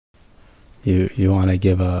You want to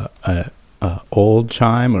give a old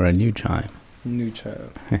chime or a new chime? New chime.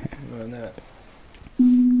 Why not?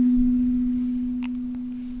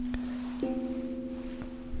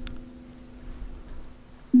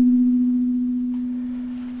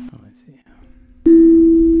 Oh, I see.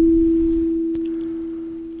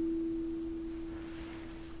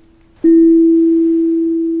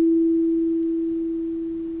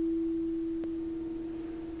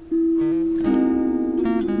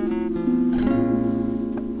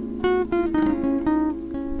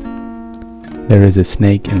 There is a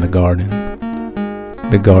snake in the garden.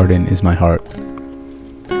 The garden is my heart.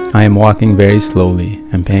 I am walking very slowly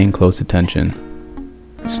and paying close attention,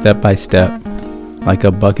 step by step, like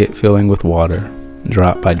a bucket filling with water,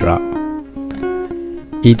 drop by drop.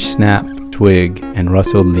 Each snap, twig, and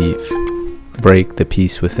rustled leaf break the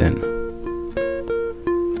peace within.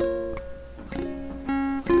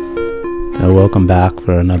 Now, welcome back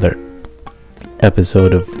for another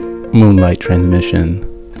episode of Moonlight Transmission,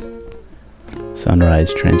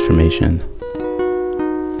 Sunrise Transformation.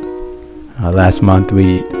 Last month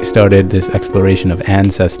we started this exploration of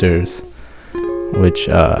ancestors, which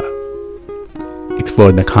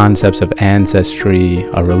explored the concepts of ancestry,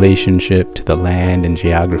 our relationship to the land and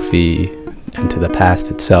geography, and to the past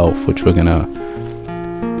itself, which we're gonna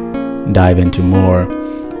dive into more.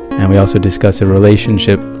 And we also discussed the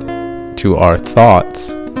relationship to our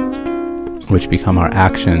thoughts, which become our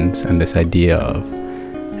actions, and this idea of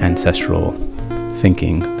ancestral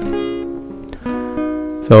thinking.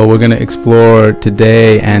 So we're going to explore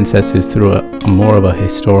today ancestors through a more of a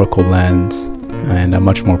historical lens and a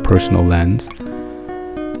much more personal lens.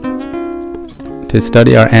 To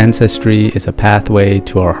study our ancestry is a pathway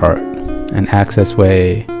to our heart, an access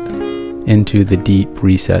way into the deep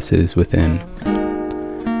recesses within.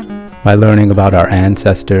 By learning about our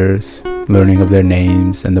ancestors, learning of their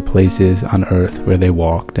names and the places on earth where they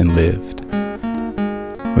walked and lived,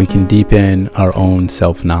 we can deepen our own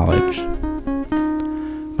self-knowledge.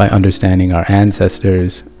 By understanding our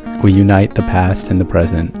ancestors, we unite the past and the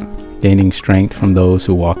present, gaining strength from those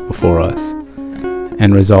who walked before us,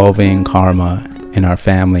 and resolving karma in our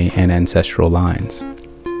family and ancestral lines.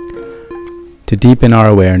 To deepen our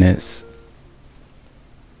awareness,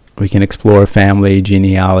 we can explore family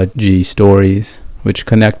genealogy stories, which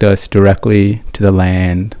connect us directly to the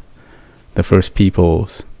land, the first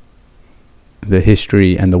peoples, the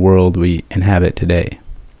history and the world we inhabit today.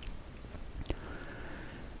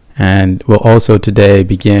 And we'll also today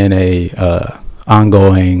begin a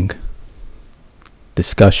ongoing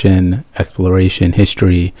discussion, exploration,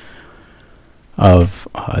 history of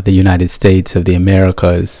the United States, of the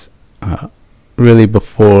Americas, really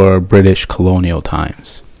before British colonial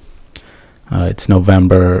times. It's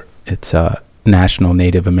November, it's National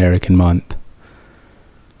Native American Month,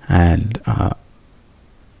 and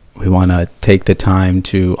we want to take the time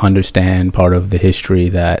to understand part of the history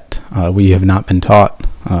that we have not been taught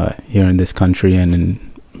here in this country and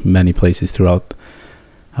in many places throughout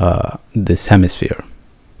this hemisphere.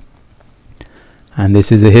 And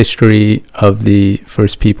this is a history of the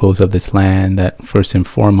first peoples of this land that first and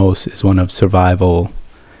foremost is one of survival,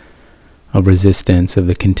 of resistance, of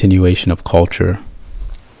the continuation of culture.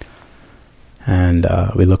 And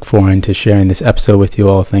we look forward to sharing this episode with you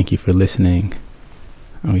all. Thank you for listening,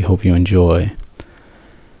 and we hope you enjoy.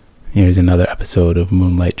 Here's another episode of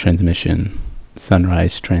Moonlight Transmission,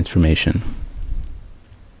 Sunrise Transformation.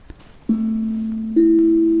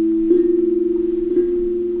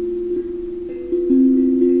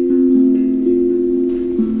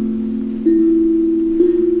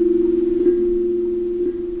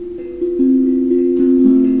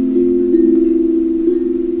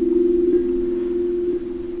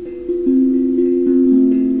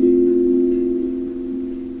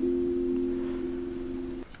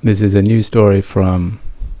 This is a news story from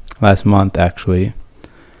last month, actually.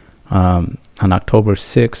 On October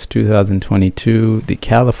 6, 2022, the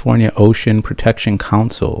California Ocean Protection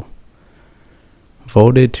Council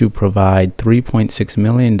voted to provide $3.6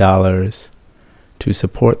 million to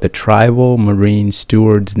support the Tribal Marine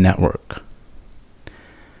Stewards Network.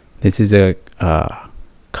 This is a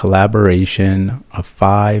collaboration of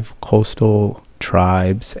 5 coastal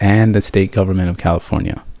tribes and the state government of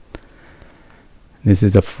California. This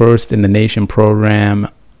is a first in the nation program,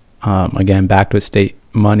 again, backed with state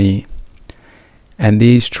money. And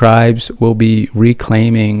these tribes will be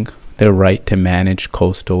reclaiming their right to manage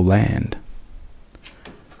coastal land.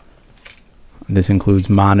 This includes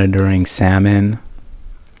monitoring salmon,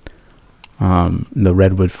 the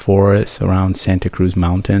redwood forests around Santa Cruz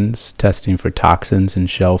Mountains, testing for toxins in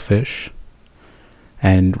shellfish,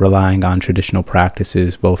 and relying on traditional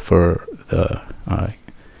practices both for the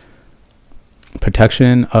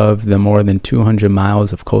protection of the more than 200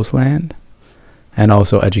 miles of coastland, and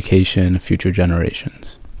also education of future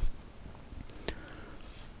generations.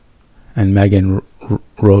 And Megan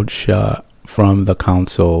Roach from the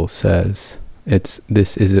council says,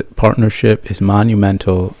 this is a partnership is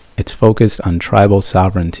monumental. It's focused on tribal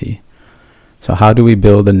sovereignty. So how do we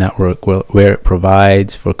build a network where it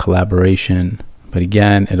provides for collaboration, but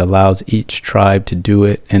again, it allows each tribe to do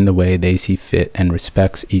it in the way they see fit and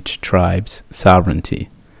respects each tribe's sovereignty?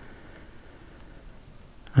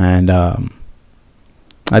 And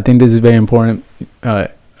I think this is very important.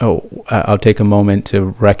 I'll take a moment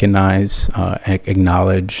to recognize,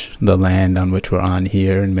 acknowledge the land on which we're on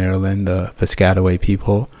here in Maryland, the Piscataway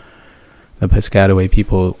people. The Piscataway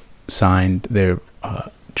people signed their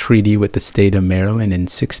treaty with the state of Maryland in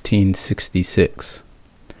 1666.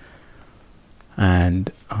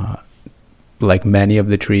 And like many of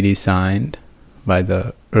the treaties signed by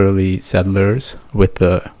the early settlers with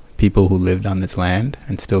the people who lived on this land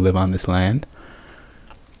and still live on this land,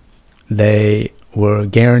 they were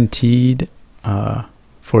guaranteed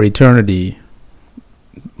for eternity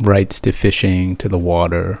rights to fishing, to the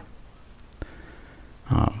water,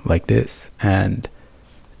 like this. And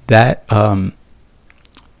that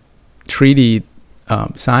treaty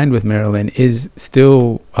signed with Maryland is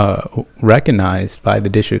still recognized by the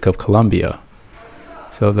District of Columbia.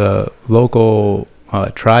 So the local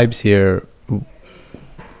tribes here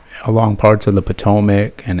along parts of the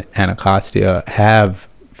Potomac and Anacostia have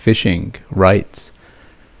fishing rights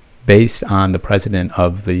based on the precedent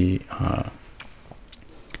of the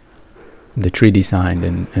treaty signed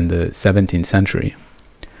in the 17th century.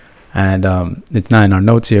 And it's not in our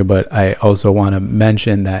notes here, but I also want to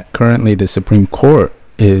mention that currently the Supreme Court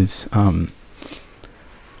is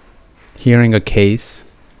hearing a case.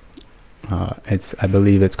 I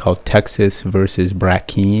believe it's called Texas versus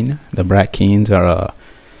Brackeen. The Brackeens are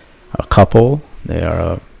a couple. They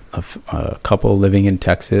are a couple living in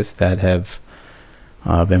Texas that have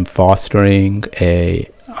been fostering a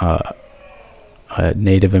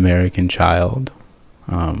Native American child.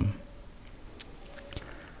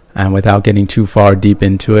 And without getting too far deep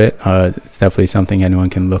into it, it's definitely something anyone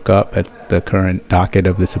can look up at the current docket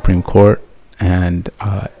of the Supreme Court. And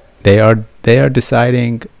they are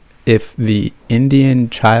deciding if the Indian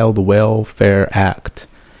Child Welfare Act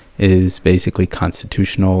is basically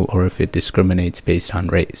constitutional or if it discriminates based on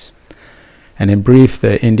race. And in brief,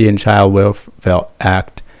 the Indian Child Welfare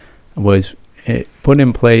Act was put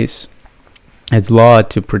in place as law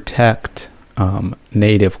to protect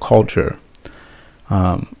Native culture.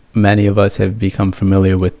 Many of us have become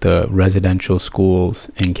familiar with the residential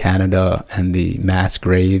schools in Canada and the mass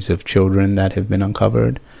graves of children that have been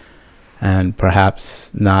uncovered, and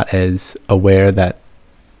perhaps not as aware that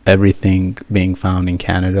everything being found in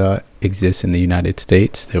Canada exists in the United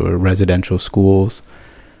States. There were residential schools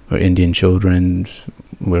where Indian children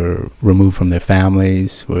were removed from their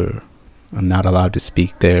families, were not allowed to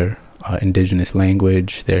speak their indigenous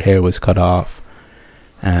language, their hair was cut off,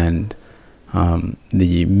 and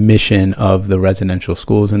the mission of the residential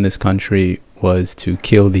schools in this country was to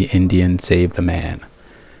kill the Indian, save the man.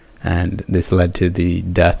 And this led to the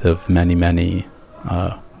death of many,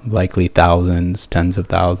 likely thousands, tens of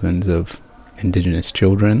thousands of indigenous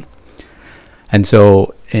children. And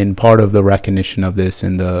so in part of the recognition of this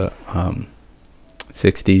in the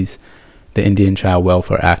 60s, the Indian Child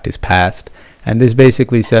Welfare Act is passed. And this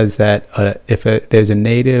basically says that if there's a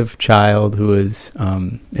Native child who is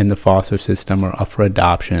in the foster system or up for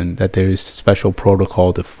adoption, that there's special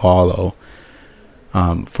protocol to follow.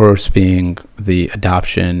 First being the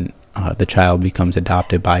adoption, the child becomes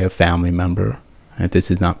adopted by a family member. If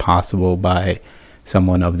this is not possible, by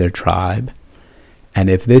someone of their tribe. And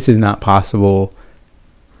if this is not possible,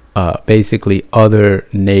 basically other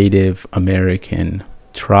Native American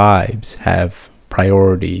tribes have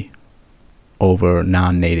priority over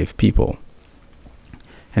non-Native people.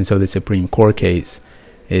 And so the Supreme Court case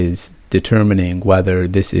is determining whether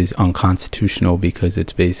this is unconstitutional because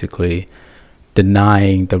it's basically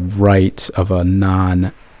denying the rights of a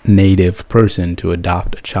non-Native person to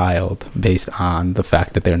adopt a child based on the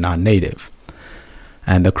fact that they're non-Native.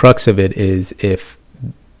 And the crux of it is if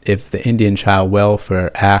the Indian Child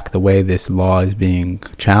Welfare Act, the way this law is being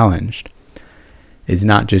challenged, is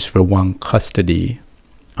not just for one custody,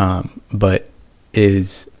 but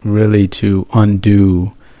is really to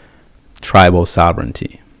undo tribal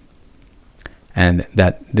sovereignty. And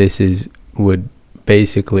that this would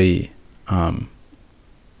basically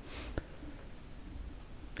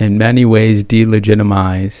in many ways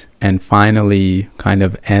delegitimize and finally kind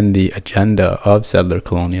of end the agenda of settler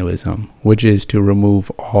colonialism, which is to remove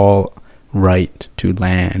all right to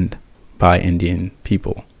land by Indian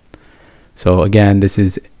people. So again, this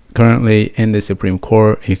is currently in the Supreme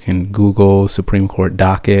Court. You can Google Supreme Court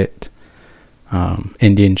docket,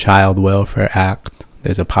 Indian Child Welfare Act.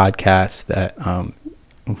 There's a podcast that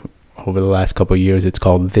over the last couple of years, it's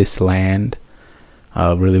called This Land.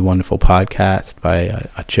 A really wonderful podcast by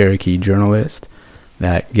a Cherokee journalist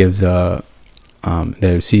that gives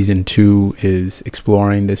their season 2 is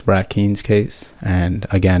exploring this Brad Keene's case, and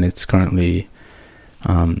again it's currently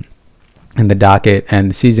in the docket.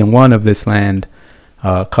 And season 1 of This Land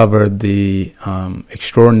covered the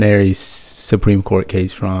extraordinary Supreme Court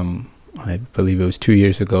case from, I believe it was 2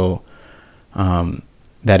 years ago,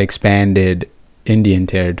 that expanded Indian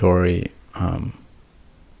territory.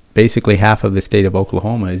 Basically half of the state of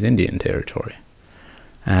Oklahoma is Indian territory.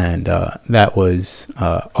 And that was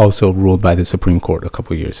also ruled by the Supreme Court a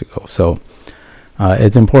couple years ago. So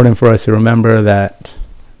it's important for us to remember that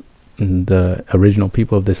the original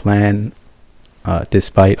people of this land,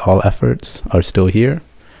 despite all efforts, are still here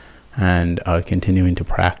and are continuing to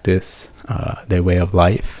practice their way of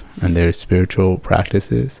life and their spiritual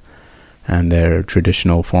practices and their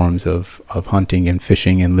traditional forms of hunting and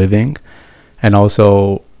fishing and living. And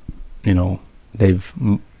also, they've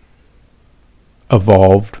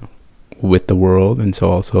evolved with the world, and so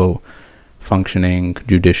also functioning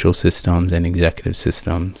judicial systems and executive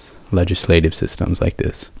systems, legislative systems like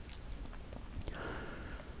this.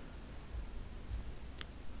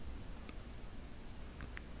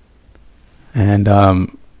 And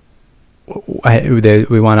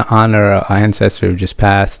we want to honor our ancestor who just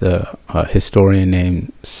passed, a historian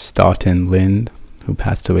named Stoughton Lind, who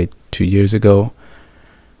passed away 2 years ago.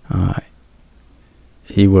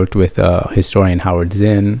 He worked with historian Howard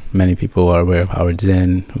Zinn. Many people are aware of Howard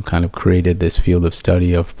Zinn, who kind of created this field of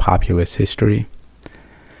study of populist history.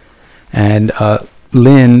 And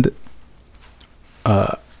Lind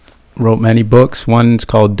wrote many books. One's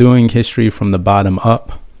called Doing History from the Bottom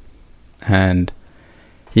Up. And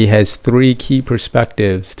he has 3 key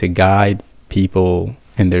perspectives to guide people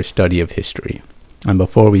in their study of history. And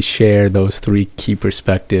before we share those 3 key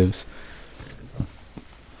perspectives,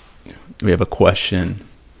 we have a question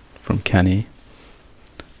from Kenny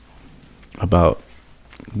about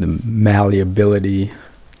the malleability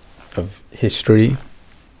of history.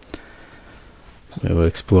 So we'll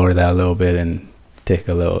explore that a little bit and take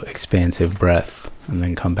a little expansive breath and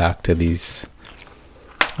then come back to these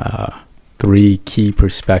 3 key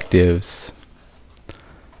perspectives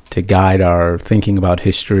to guide our thinking about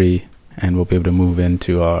history, and we'll be able to move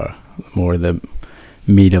into more of the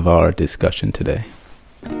meat of our discussion today.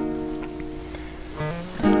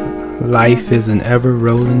 Life is an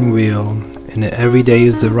ever-rolling wheel, and every day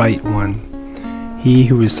is the right one. He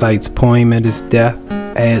who recites poem at his death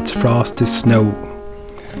adds frost to snow.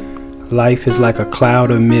 Life is like a cloud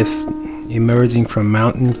of mist emerging from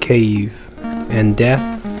mountain cave, and death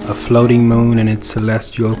a floating moon in its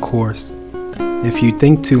celestial course. If you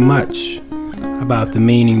think too much about the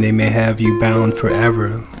meaning, they may have you bound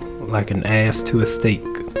forever like an ass to a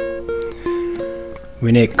stake.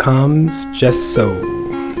 When it comes, just so.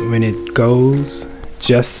 When it goes,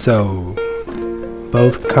 just so.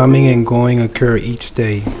 Both coming and going occur each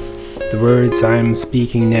day. The words I am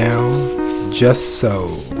speaking now, just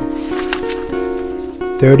so.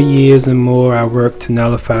 30 years and more I worked to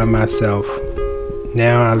nullify myself.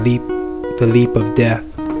 Now I leap the leap of death.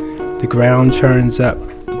 The ground churns up,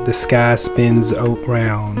 the sky spins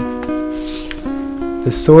round.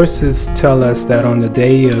 The sources tell us that on the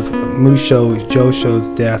day of Musho Josho's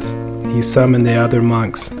death, he summoned the other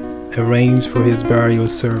monks, arranged for his burial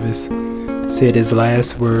service, said his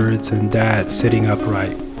last words, and died sitting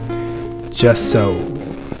upright. Just so.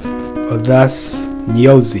 Or thus,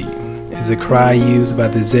 Nyozi is a cry used by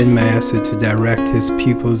the Zen master to direct his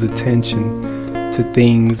pupils' attention to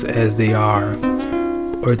things as they are,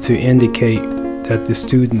 or to indicate that the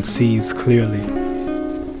student sees clearly.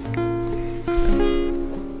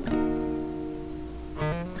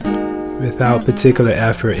 Without particular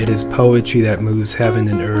effort, it is poetry that moves heaven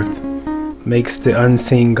and earth, makes the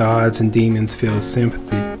unseen gods and demons feel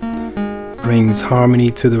sympathy, brings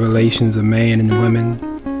harmony to the relations of man and women,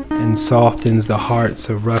 and softens the hearts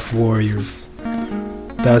of rough warriors.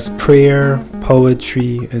 Thus prayer,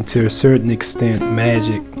 poetry, and to a certain extent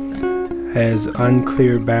magic, has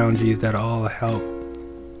unclear boundaries that all help.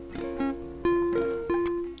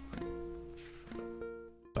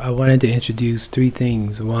 I wanted to introduce 3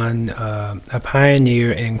 things. One, a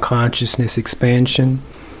pioneer in consciousness expansion,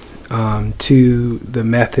 2, the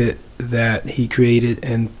method that he created,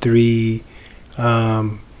 and 3,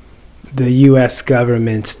 the U.S.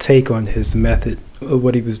 government's take on his method of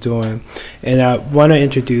what he was doing. And I want to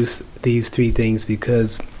introduce these 3 things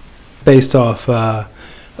because based off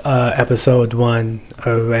episode 1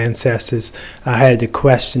 of Ancestors, I had the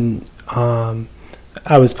question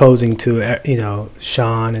I was posing to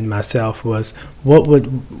Sean and myself was, what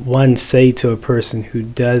would one say to a person who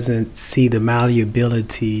doesn't see the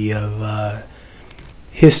malleability of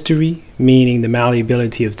history, meaning the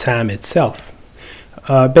malleability of time itself,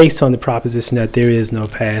 based on the proposition that there is no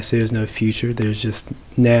past, there is no future, there's just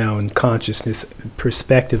now and consciousness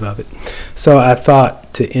perspective of it. So I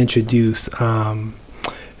thought to introduce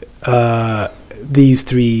these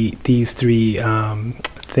three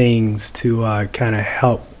things to kind of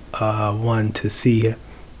help one to see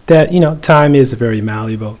that time is very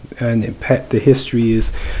malleable, and the history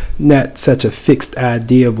is not such a fixed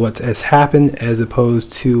idea of what has happened, as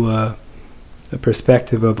opposed to the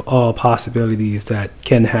perspective of all possibilities that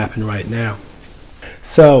can happen right now.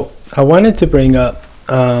 So I wanted to bring up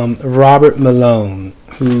Robert Monroe,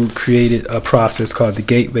 who created a process called the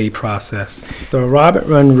Gateway Process. So Robert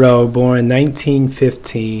Monroe, born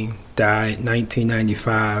 1915, died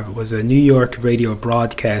 1995, was a New York radio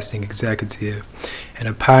broadcasting executive and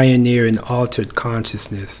a pioneer in altered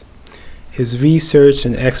consciousness. His research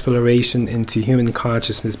and exploration into human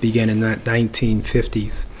consciousness began in the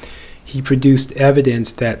 1950s. He produced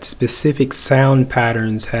evidence that specific sound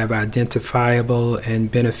patterns have identifiable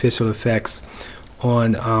and beneficial effects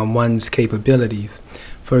on one's capabilities.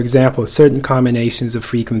 For example, certain combinations of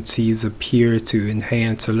frequencies appear to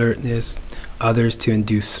enhance alertness, others to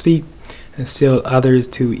induce sleep, and still others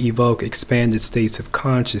to evoke expanded states of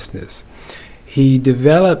consciousness. He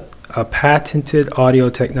developed a patented audio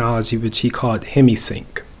technology which he called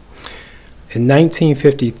HemiSync. In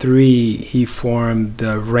 1953, he formed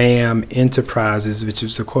the RAM Enterprises, which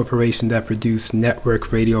was a corporation that produced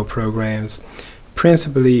network radio programs,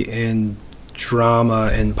 principally in drama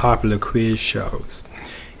and popular quiz shows.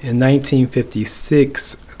 In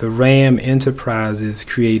 1956, the RAM Enterprises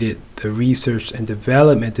created the Research and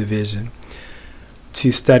Development Division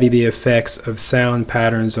to study the effects of sound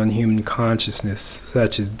patterns on human consciousness,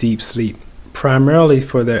 such as deep sleep, primarily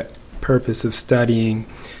for the purpose of studying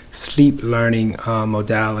sleep learning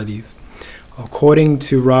modalities. According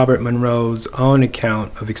to Robert Monroe's own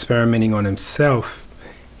account of experimenting on himself,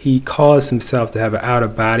 he caused himself to have an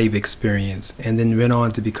out-of-body experience and then went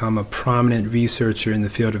on to become a prominent researcher in the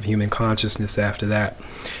field of human consciousness after that.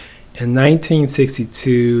 In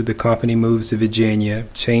 1962, the company moves to Virginia,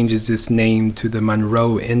 changes its name to the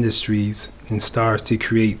Monroe Industries, and starts to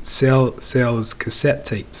create sells cassette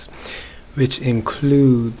tapes, which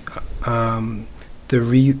include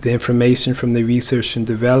the information from the research and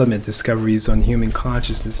development discoveries on human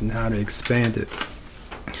consciousness and how to expand it.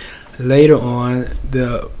 Later on,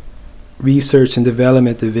 the Research and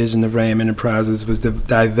Development Division of RAM Enterprises was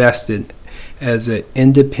divested as an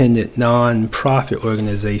independent non-profit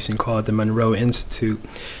organization called the Monroe Institute,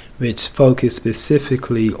 which focused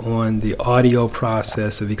specifically on the audio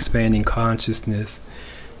process of expanding consciousness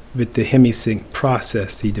with the HemiSync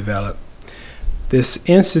process he developed. This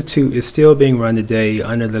institute is still being run today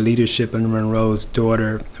under the leadership of Monroe's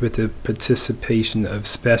daughter, with the participation of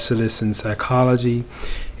specialists in psychology,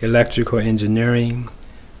 electrical engineering,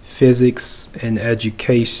 physics, and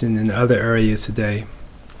education and other areas today,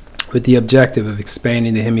 with the objective of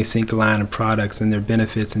expanding the HemiSync line of products and their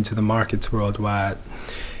benefits into the markets worldwide.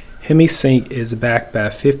 HemiSync is backed by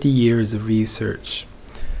 50 years of research.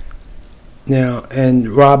 Now, and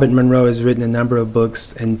Robert Monroe has written a number of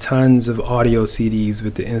books and tons of audio CDs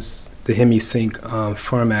with the HemiSync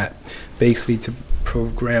format, basically to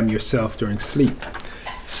program yourself during sleep.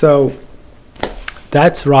 So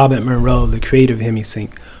that's Robert Monroe, the creator of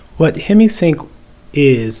HemiSync. What HemiSync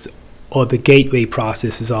is, or the gateway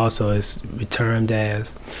process is also termed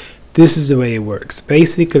as, this is the way it works.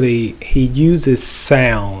 Basically, he uses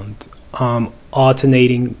sound,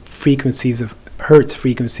 alternating frequencies of hertz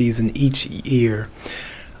frequencies in each ear,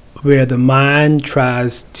 where the mind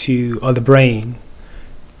tries to, or the brain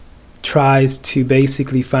tries to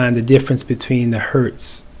basically find the difference between the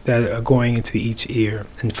hertz that are going into each ear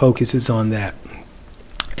and focuses on that.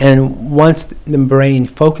 And once the brain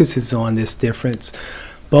focuses on this difference,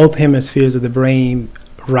 both hemispheres of the brain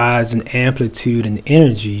rise in amplitude and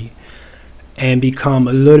energy and become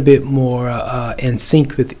a little bit more in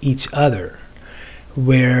sync with each other,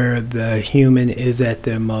 where the human is at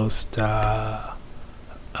their most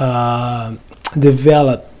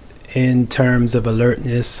developed in terms of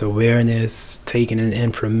alertness, awareness, taking in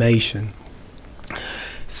information.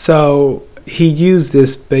 So he used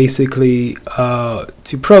this basically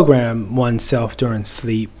to program oneself during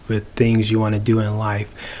sleep with things you want to do in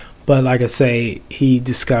life. But like I say, he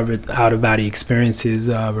discovered out-of-body experiences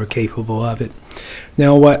were capable of it.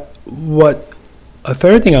 Now, what a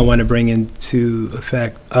third thing I want to bring into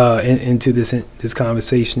effect into this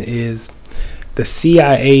conversation is the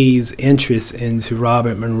CIA's interest into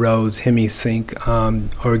Robert Monroe's hemisync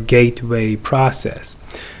or gateway process.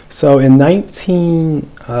 So in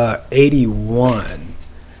 1981,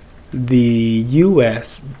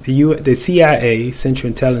 the CIA, Central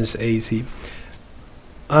Intelligence Agency,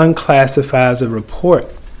 unclassifies a report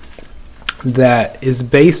that is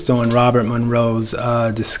based on Robert Monroe's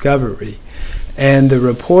discovery. And the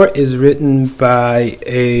report is written by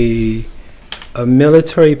a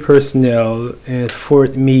military personnel at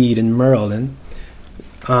Fort Meade in Maryland,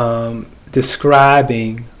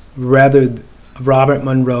 describing whether Robert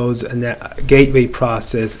Monroe's gateway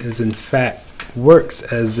process is in fact works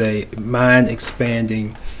as a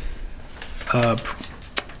mind-expanding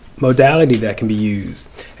modality that can be used.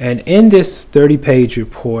 And in this 30-page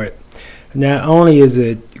report, not only is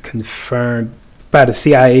it confirmed by the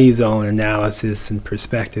CIA's own analysis and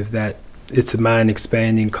perspective that it's a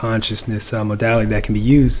mind-expanding consciousness modality that can be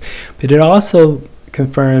used, but it also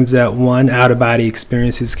confirms that one, out-of-body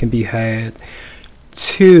experiences can be had.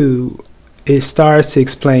 Two, it starts to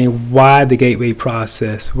explain why the gateway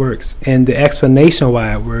process works, and the explanation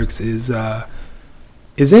why it works is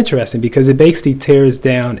interesting because it basically tears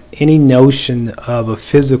down any notion of a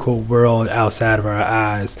physical world outside of our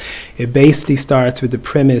eyes. It basically starts with the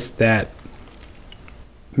premise that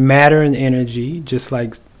matter and energy, just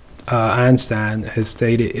like Einstein has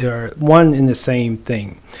stated, are one and the same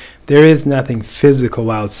thing. There is nothing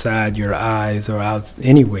physical outside your eyes or out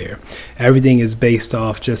anywhere. Everything is based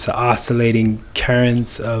off just oscillating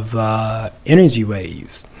currents of energy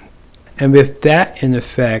waves. And with that in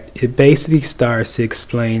effect, it basically starts to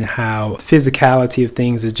explain how physicality of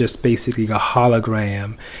things is just basically a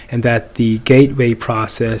hologram, and that the gateway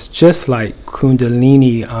process, just like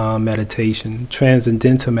Kundalini meditation,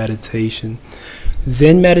 transcendental meditation,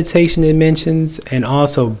 Zen meditation it mentions, and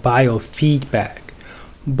also biofeedback,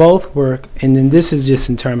 both work. And then this is just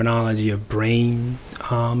in terminology of brain,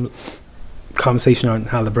 conversation on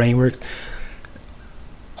how the brain works.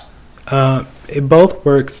 It both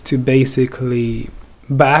works to basically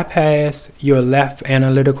bypass your left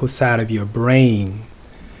analytical side of your brain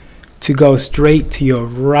to go straight to your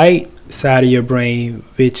right side of your brain,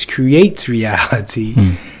 which creates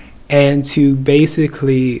reality, and to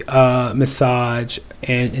basically massage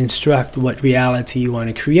and instruct what reality you want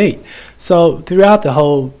to create. So throughout the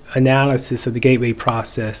whole analysis of the gateway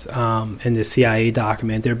process in the CIA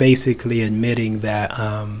document, they're basically admitting that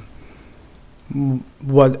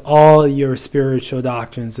what all your spiritual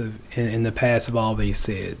doctrines in the past have always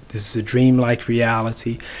said. This is a dreamlike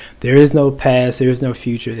reality. There is no past, there is no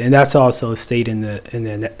future. And that's also stated in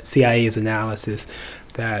the CIA's analysis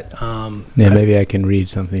that maybe I can read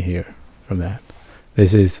something here from that.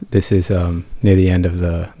 This is near the end of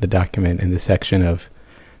the document in the section of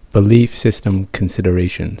belief system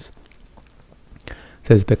considerations. It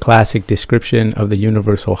says the classic description of the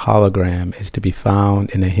universal hologram is to be found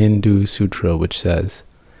in a Hindu sutra which says,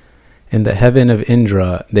 "In the heaven of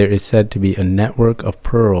Indra there is said to be a network of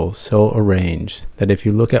pearls so arranged that if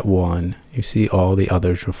you look at one, you see all the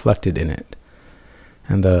others reflected in it."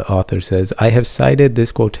 And the author says, "I have cited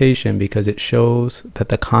this quotation because it shows that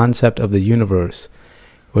the concept of the universe,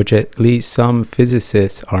 which at least some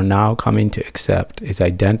physicists are now coming to accept, is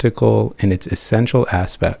identical in its essential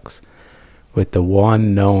aspects with the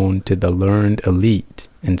one known to the learned elite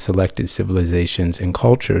in selected civilizations and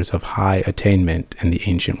cultures of high attainment in the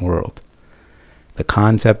ancient world. The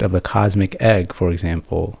concept of the cosmic egg, for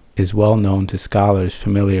example, is well known to scholars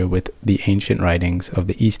familiar with the ancient writings of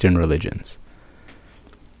the Eastern religions."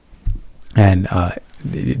 And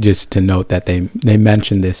just to note that they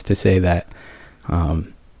mention this to say that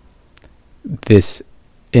this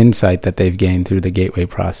insight that they've gained through the gateway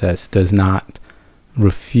process does not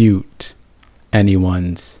refute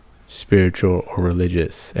anyone's spiritual or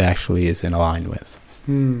religious. It actually is in line with.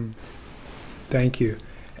 Thank you.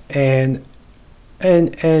 And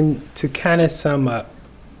to kind of sum up,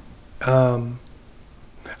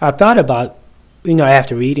 I thought about,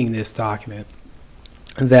 after reading this document,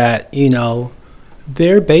 that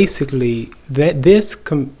they're basically that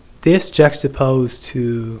this juxtaposed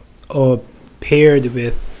to or paired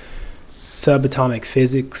with subatomic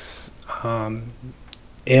physics,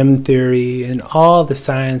 M theory, and all the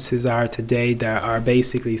sciences are today that are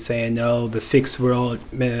basically saying no, the fixed world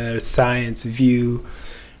science view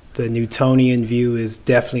The Newtonian view is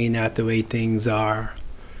definitely not the way things are,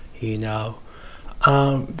 you know.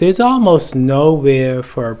 There's almost nowhere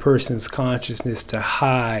for a person's consciousness to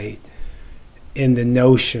hide in the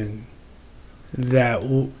notion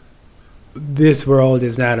that this world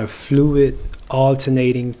is not a fluid,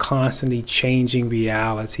 alternating, constantly changing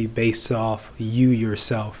reality based off you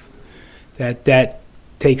yourself. That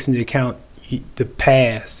takes into account the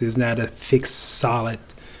past is not a fixed, solid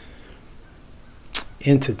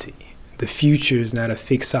entity. The future is not a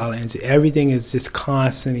fixed, solid entity. Everything is just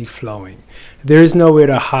constantly flowing. There is nowhere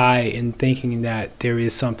to hide in thinking that there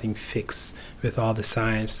is something fixed with all the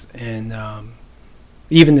science and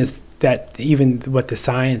even what the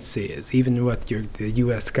science says, even what the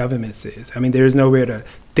U.S. government says. I mean, there is nowhere to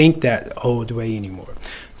think that old way anymore.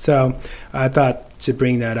 So I thought to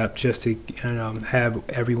bring that up just to have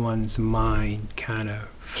everyone's mind kind of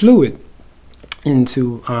fluid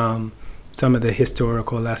into some of the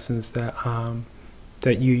historical lessons that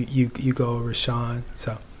you go over, Sean.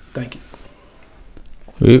 So thank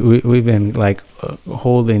you. We've been like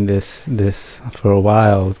holding this for a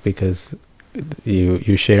while because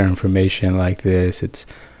you share information like this.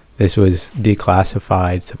 This was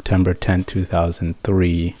declassified September 10th,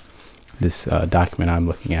 2003. This document I'm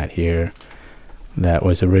looking at here that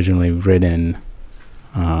was originally written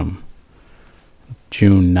June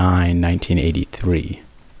 9, 1983.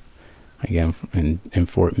 Again, in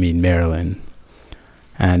Fort Meade, Maryland.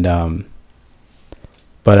 And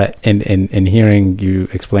but in hearing you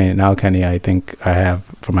explain it now, Kenny, I think I have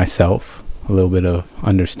for myself a little bit of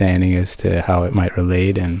understanding as to how it might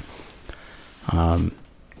relate, and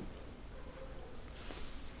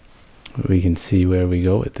we can see where we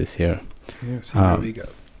go with this here. Yeah, see where we go.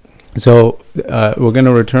 So we're going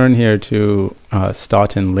to return here to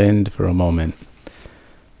Stoughton Lynd for a moment.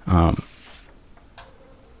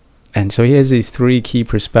 And so he has these three key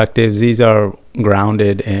perspectives. These are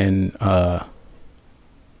grounded in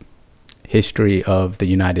history of the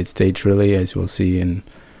United States, really, as we'll see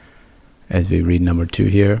as we read number 2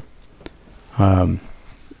 here.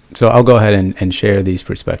 So I'll go ahead and share these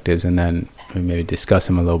perspectives, and then we maybe discuss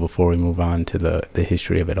them a little before we move on to the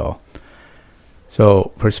history of it all.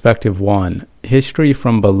 So perspective 1, history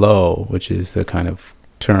from below, which is the kind of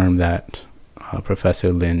term that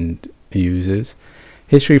Professor Lynd uses.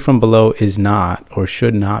 History from below is not, or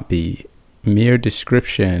should not be, mere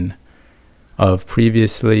description of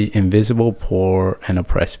previously invisible, poor, and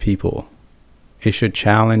oppressed people. It should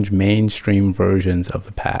challenge mainstream versions of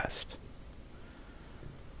the past.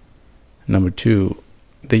 Number 2,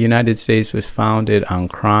 the United States was founded on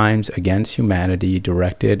crimes against humanity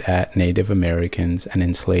directed at Native Americans and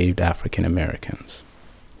enslaved African Americans.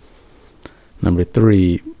 Number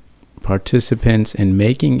 3, participants in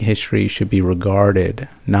making history should be regarded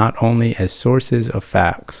not only as sources of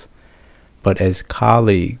facts, but as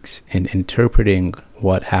colleagues in interpreting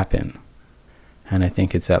what happened. And I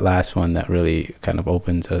think it's that last one that really kind of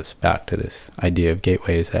opens us back to this idea of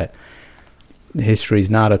gateway, is that history is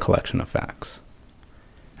not a collection of facts.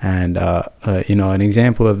 And, an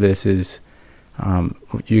example of this is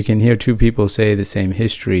you can hear two people say the same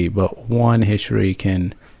history, but one history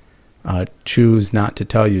can choose not to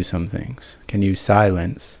tell you some things, can use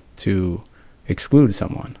silence to exclude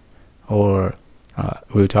someone. Or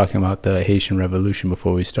we were talking about the Haitian Revolution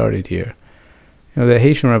before we started here. The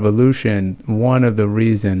Haitian Revolution, one of the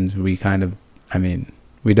reasons we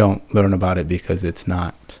we don't learn about it because it's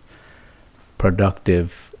not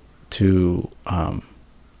productive to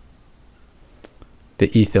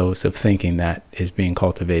the ethos of thinking that is being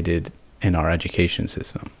cultivated in our education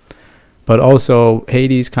system. But also,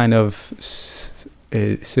 Haiti's kind of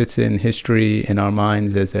sits in history in our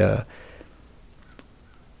minds as a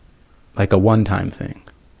one-time thing.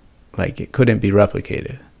 Like, it couldn't be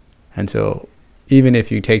replicated. And so, even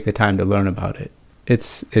if you take the time to learn about it,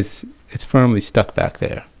 it's firmly stuck back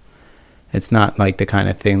there. It's not like the kind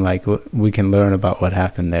of thing like we can learn about what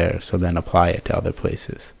happened there, so then apply it to other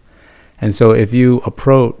places. And so if you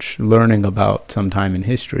approach learning about some time in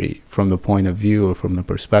history from the point of view or from the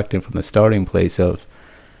perspective, from the starting place of,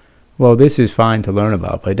 well, this is fine to learn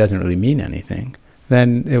about, but it doesn't really mean anything,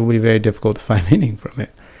 then it will be very difficult to find meaning from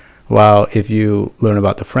it. While if you learn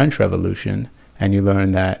about the French Revolution and you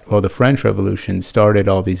learn that, well, the French Revolution started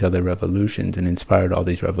all these other revolutions and inspired all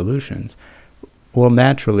these revolutions, well,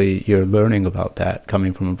 naturally, you're learning about that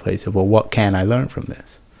coming from a place of, well, what can I learn from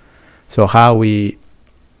this? So how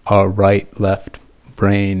our right-left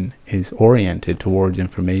brain is oriented towards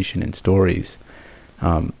information and stories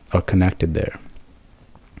are connected there.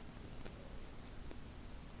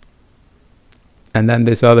 And then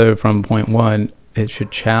this other, from point 1, it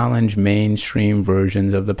should challenge mainstream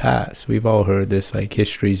versions of the past. We've all heard this, like,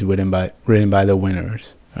 history's written by the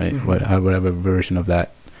winners, right? Mm-hmm. Whatever version of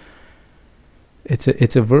that. It's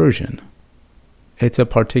a version. It's a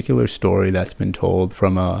particular story that's been told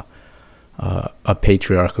from a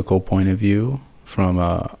patriarchal point of view, from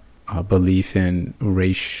a belief in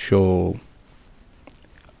racial,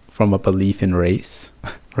 from a belief in race,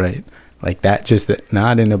 right? Like that, just that,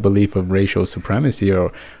 not in a belief of racial supremacy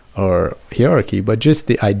or hierarchy, but just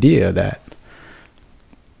the idea that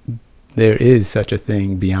there is such a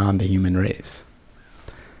thing beyond the human race.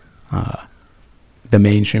 The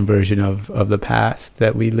mainstream version of the past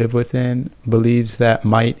that we live within believes that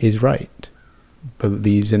might is right,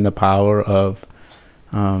 believes in the power of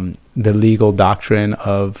the legal doctrine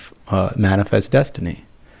of manifest destiny,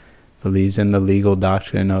 believes in the legal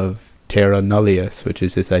doctrine of terra nullius, which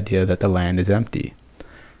is this idea that the land is empty.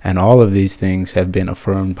 And all of these things have been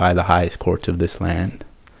affirmed by the highest courts of this land.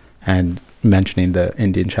 And mentioning the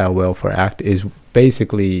Indian Child Welfare Act is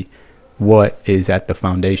basically what is at the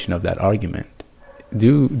foundation of that argument.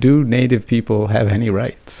 Do Native people have any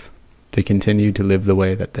rights to continue to live the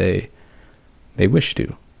way that they wish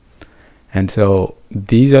to? And so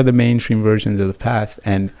these are the mainstream versions of the past.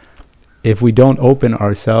 And if we don't open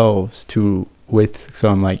ourselves to, with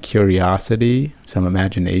some like curiosity, some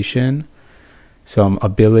imagination, some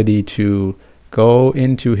ability to go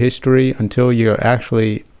into history until you're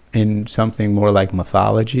actually in something more like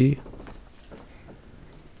mythology,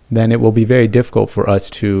 then it will be very difficult for us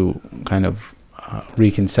to kind of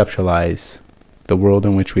reconceptualize the world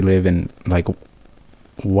in which we live and like,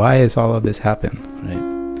 why has all of this happened,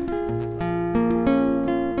 right?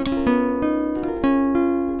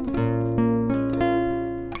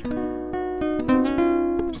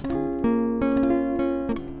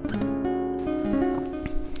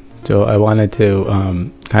 So I wanted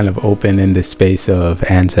to kind of open in this space of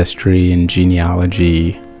ancestry and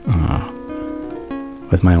genealogy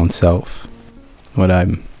with my own self, what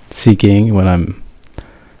I'm seeking,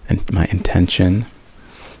 and my intention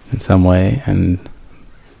in some way, and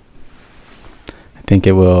I think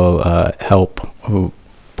it will help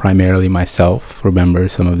primarily myself remember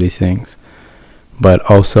some of these things, but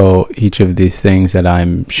also each of these things that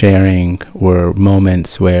I'm sharing were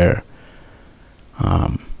moments where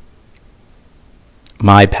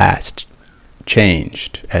my past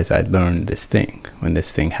changed as I learned this thing, when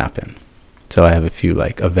this thing happened. So I have a few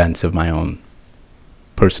like events of my own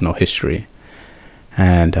personal history,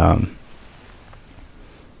 and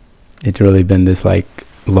it's really been this like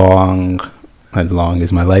as long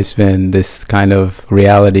as my life's been, this kind of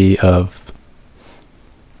reality of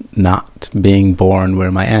not being born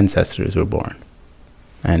where my ancestors were born,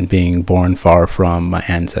 and being born far from my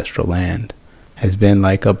ancestral land has been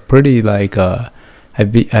like a pretty like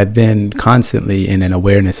I've been constantly in an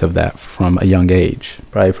awareness of that from a young age,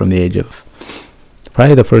 probably from the age of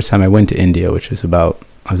the first time I went to India, which was I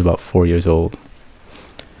was about 4 years old.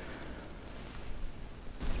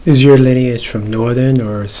 Is your lineage from northern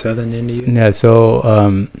or southern India? Yeah,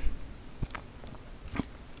 so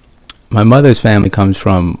my mother's family comes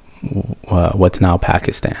from what's now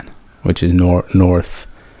Pakistan, which is north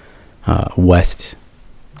west.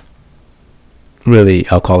 Really,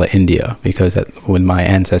 I'll call it India, because when my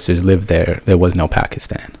ancestors lived there was no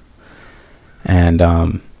Pakistan.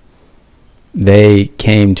 And they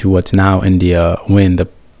came to what's now India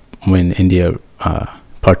when India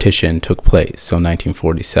partition took place, so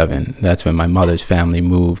 1947. That's when my mother's family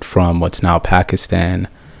moved from what's now Pakistan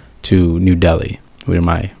to New Delhi, where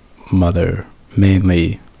my mother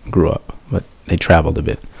mainly grew up, but they traveled a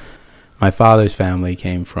bit. My father's family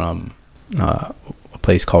came from a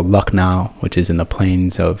place called Lucknow, which is in the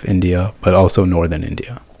plains of India, but also northern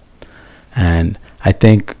India. And I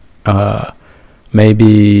think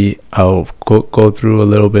maybe I'll go through a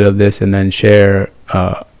little bit of this and then share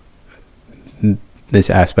this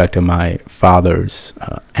aspect of my father's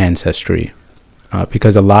ancestry,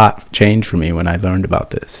 because a lot changed for me when I learned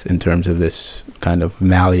about this in terms of this kind of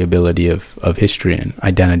malleability of history and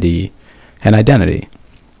identity.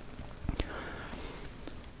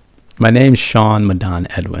 My name's Sean Madan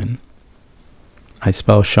Edwin. I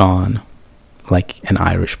spell Sean like an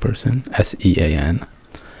Irish person, S-E-A-N.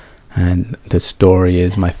 And the story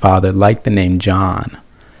is my father liked the name John,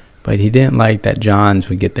 but he didn't like that Johns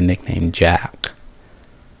would get the nickname Jack.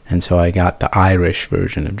 And so I got the Irish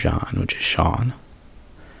version of John, which is Sean.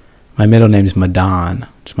 My middle name is Madan,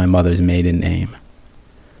 which is my mother's maiden name.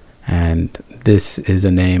 And this is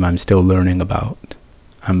a name I'm still learning about.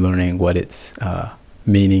 I'm learning what its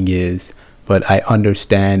meaning is, but I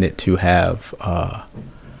understand it to have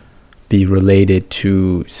be related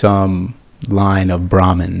to some line of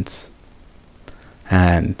Brahmins,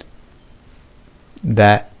 and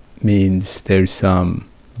that means there's some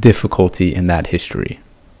difficulty in that history,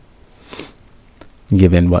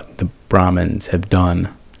 given what the Brahmins have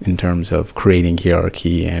done in terms of creating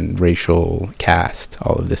hierarchy and racial caste,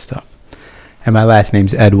 all of this stuff. And my last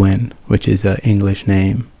name's Edwin, which is an English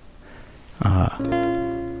name.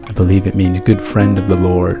 I believe it means good friend of the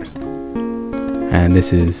Lord. And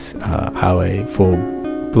this is how a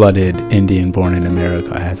full-blooded Indian born in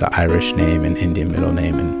America has an Irish name, an Indian middle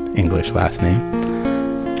name, and English last name.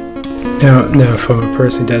 Now, from a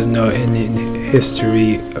person who doesn't know Indian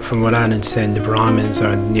history, from what I understand, the Brahmins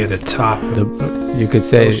are near the top. You could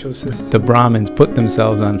say the Brahmins put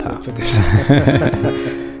themselves on top.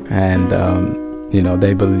 And,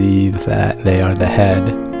 they believe that they are the head.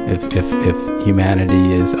 If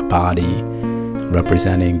humanity is a body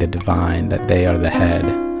representing the divine, that they are the head.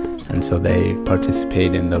 And so they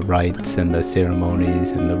participate in the rites and the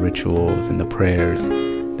ceremonies and the rituals and the prayers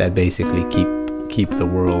that basically keep the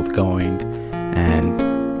world going. And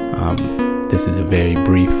this is a very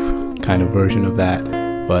brief kind of version of that.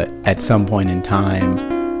 But at some point in time,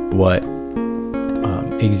 what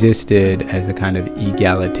existed as a kind of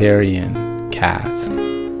egalitarian caste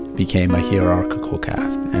became a hierarchical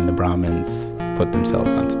caste, and the Brahmins put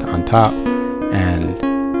themselves on top and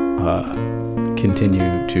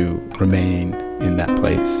continue to remain in that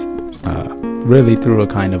place, really through a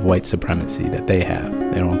kind of white supremacy that they have,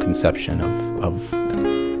 their own conception of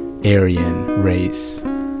Aryan race,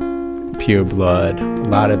 pure blood, a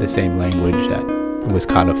lot of the same language that was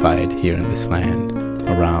codified here in this land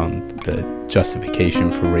around the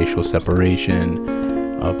justification for racial separation,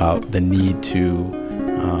 about the need to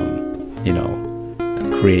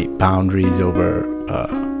create boundaries over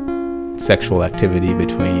sexual activity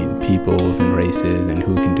between peoples and races and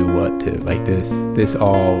who can do what to, like this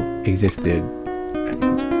all existed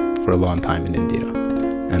for a long time in India.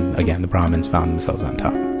 And again, the Brahmins found themselves on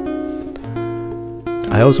top.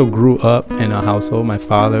 I also grew up in a household, my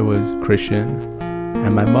father was Christian,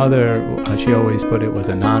 and my mother, she always put it, was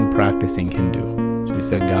a non-practicing Hindu. She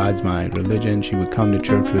said, God's my religion. She would come to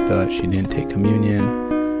church with us. She didn't take communion.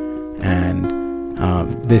 And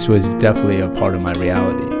this was definitely a part of my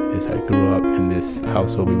reality. As I grew up in this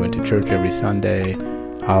household, we went to church every Sunday,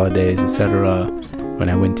 holidays, etc. When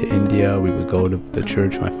I went to India, we would go to the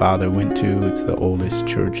church my father went to. It's the oldest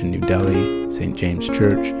church in New Delhi, St. James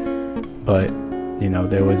Church. But,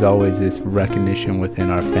 there was always this recognition within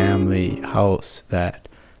our family house that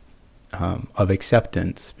of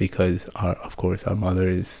acceptance, because of course our mother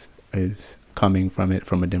is coming from it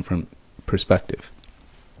from a different perspective.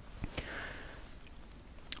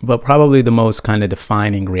 But probably the most kind of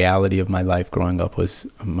defining reality of my life growing up was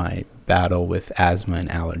my battle with asthma and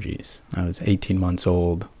allergies. I was 18 months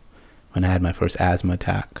old when I had my first asthma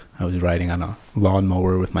attack. I was riding on a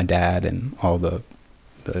lawnmower with my dad and all the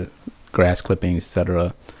grass clippings,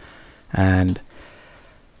 etc. And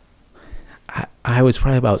I was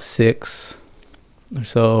probably about 6 or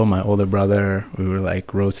so. My older brother, we were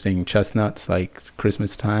like roasting chestnuts like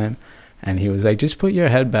Christmas time. And he was like, just put your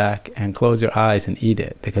head back and close your eyes and eat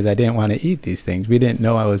it, because I didn't want to eat these things. We didn't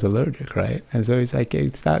know I was allergic, right? And so he's like,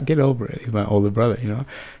 hey, stop, get over it. He's my older brother,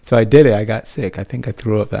 So I did it. I got sick. I think I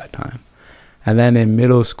threw up that time. And then in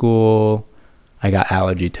middle school, I got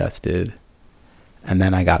allergy tested. And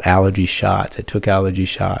then I got allergy shots. I took allergy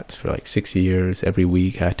shots for like 6 years. Every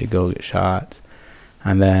week I had to go get shots.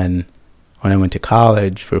 And then when I went to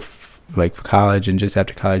college, for college and just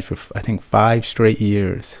after college, for I think 5 straight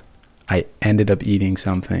years, I ended up eating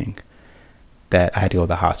something that I had to go to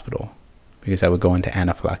the hospital because I would go into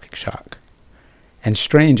anaphylactic shock. And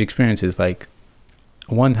strange experiences, like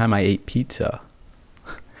one time I ate pizza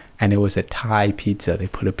and it was a Thai pizza. They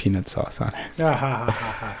put a peanut sauce on it.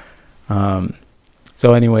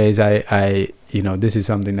 So anyways, I this is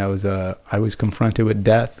something that I was confronted with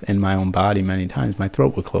death in my own body many times. My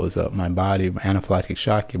throat would close up, my anaphylactic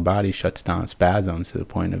shock, your body shuts down, spasms to the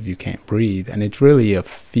point of you can't breathe. And it's really a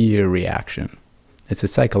fear reaction. It's a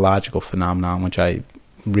psychological phenomenon, which I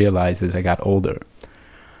realized as I got older.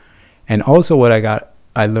 And also what I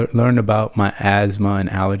learned about my asthma and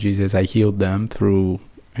allergies as I healed them through,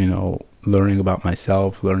 learning about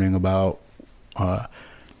myself, learning about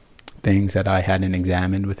things that I hadn't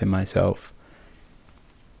examined within myself.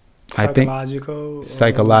 Psychological,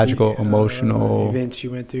 emotional events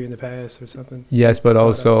you went through in the past or something. Yes, but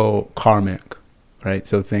also karmic, right?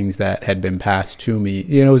 So things that had been passed to me.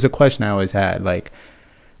 It was a question I always had. Like,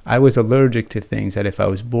 I was allergic to things that if I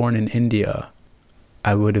was born in India,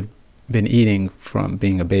 I would have been eating from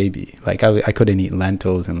being a baby. Like I couldn't eat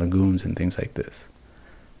lentils and legumes and things like this.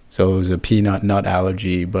 So it was a peanut nut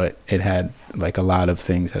allergy, but it had like a lot of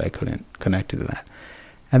things that I couldn't connect to that.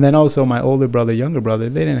 And then also my older brother, younger brother,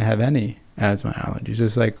 they didn't have any asthma allergies.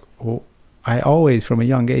 It's like, well, I always from a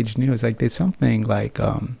young age knew it's like there's something like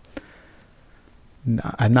I'm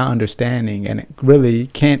not understanding, and it really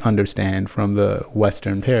can't understand from the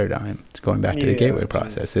Western paradigm. It's going back to the gateway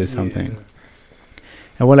process. There's something. Yeah.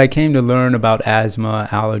 And what I came to learn about asthma,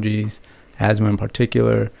 allergies, asthma in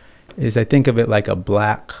particular, is I think of it like a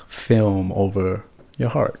black film over your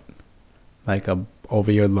heart, like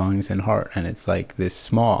over your lungs and heart, and it's like this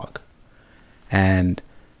smog. And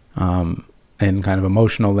in kind of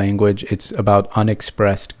emotional language, it's about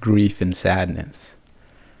unexpressed grief and sadness.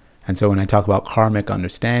 And so when I talk about karmic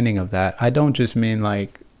understanding of that, I don't just mean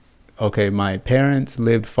like, okay, my parents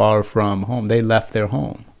lived far from home. They left their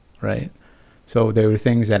home, right? So there were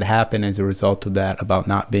things that happened as a result of that, about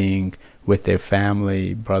not being with their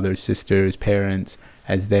family, brothers, sisters, parents,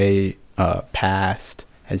 as they passed,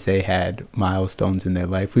 as they had milestones in their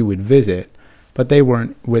life. We would visit, but they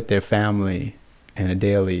weren't with their family in a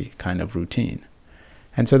daily kind of routine.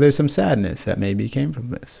 And so there's some sadness that maybe came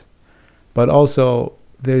from this. But also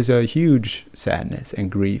there's a huge sadness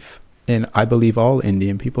and grief in, I believe, all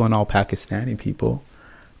Indian people and all Pakistani people,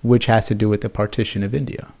 which has to do with the partition of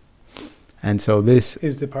India. And so this...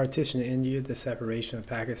 Is the partition of India the separation of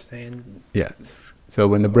Pakistan? Yes. So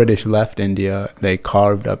when the British left India, they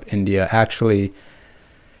carved up India. Actually,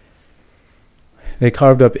 they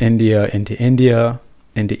carved up India, into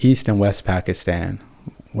East and West Pakistan.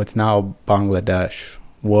 What's now Bangladesh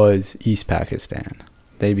was East Pakistan.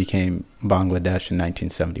 They became Bangladesh in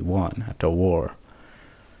 1971 after a war.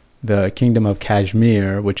 The Kingdom of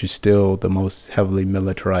Kashmir, which is still the most heavily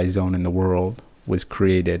militarized zone in the world, was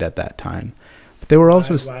created at that time. But there were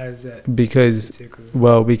also... Why is that? Because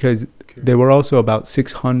there were also about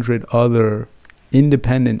 600 other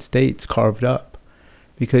independent states carved up.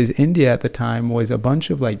 Because India at the time was a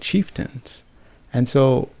bunch of like chieftains. And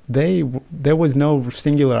so there was no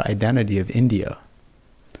singular identity of India.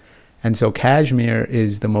 And so Kashmir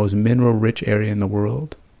is the most mineral-rich area in the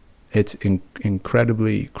world. It's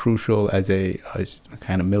incredibly crucial as a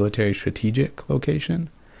kind of military strategic location.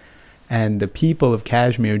 And the people of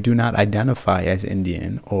Kashmir do not identify as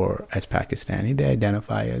Indian or as Pakistani. They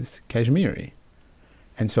identify as Kashmiri.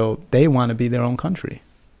 And so they want to be their own country.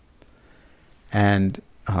 And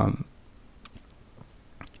all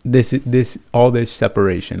this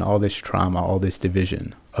separation, all this trauma, all this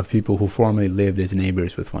division of people who formerly lived as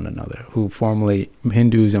neighbors with one another, who formerly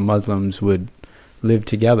Hindus and Muslims would live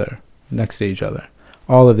together next to each other.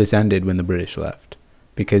 All of this ended when the British left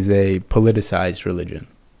because they politicized religion.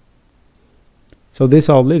 So this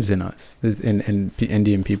all lives in us, in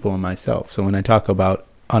Indian people and myself. So when I talk about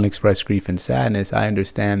unexpressed grief and sadness, I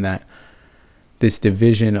understand that this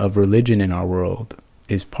division of religion in our world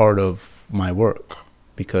is part of my work,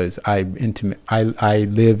 because I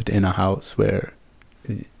lived in a house where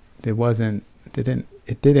it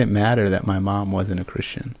didn't matter that my mom wasn't a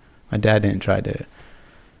Christian. My dad didn't try to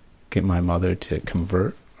get my mother to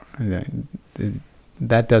convert.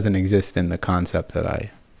 That doesn't exist in the concept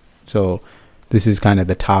so this is kind of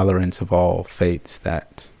the tolerance of all faiths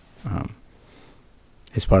that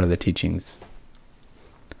is part of the teachings.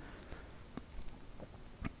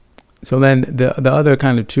 So then the other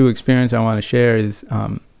kind of true experience I want to share is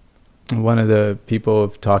one of the people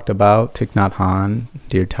I've talked about, Thich Nhat Hanh,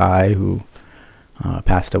 dear Thai, who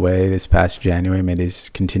passed away this past January, made his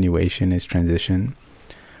continuation, his transition.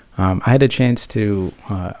 I had a chance to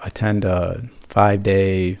attend a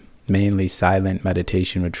 5-day, mainly silent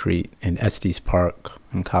meditation retreat in Estes Park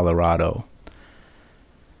in Colorado.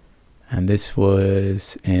 And this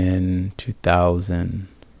was in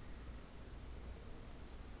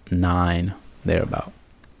 2009, thereabout.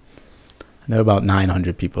 There were about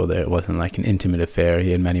 900 people there. It wasn't like an intimate affair.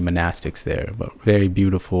 He had many monastics there, but very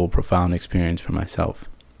beautiful, profound experience for myself.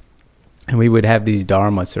 And we would have these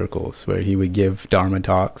Dharma circles where he would give Dharma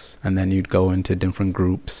talks, and then you'd go into different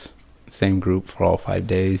groups, same group for all 5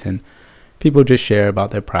 days, and people just share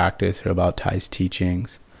about their practice or about Thai's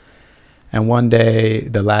teachings. And one day,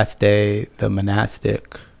 the last day, the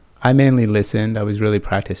monastic, I mainly listened. I was really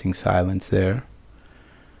practicing silence there.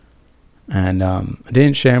 And I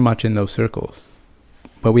didn't share much in those circles.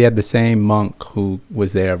 But we had the same monk who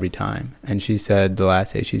was there every time. And she said, the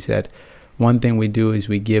last day, she said, one thing we do is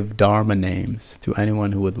we give Dharma names to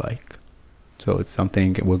anyone who would like. So it's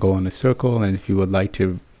something, we'll go in a circle, and if you would like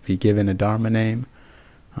to be given a Dharma name,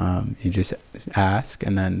 you just ask,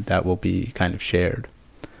 and then that will be kind of shared.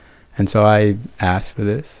 And so I asked for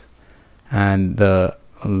this. And the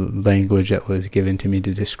language that was given to me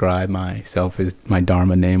to describe myself as my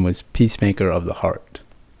Dharma name was Peacemaker of the Heart.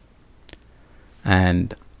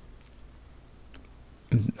 And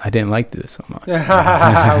I didn't like this so much.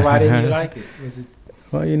 Why didn't you like it? Was it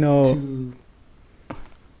well, you know,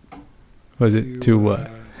 too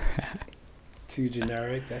what? Too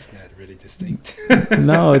generic? That's not really distinct.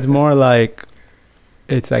 No, it's more like,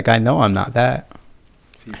 it's like I know I'm not that.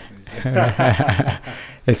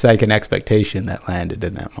 It's like an expectation that landed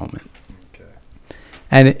in that moment. Okay.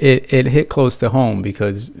 And it hit close to home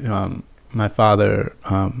because my father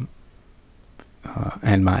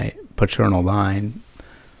and my paternal line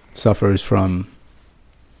suffers from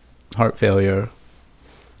heart failure.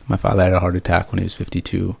 My father had a heart attack when he was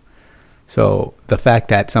 52. So the fact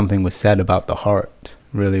that something was said about the heart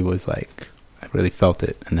really was like, I really felt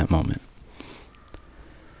it in that moment.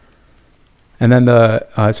 And then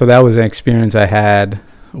so that was an experience I had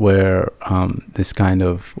where this kind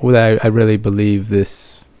of, I really believe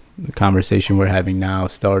this conversation we're having now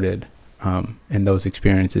started in those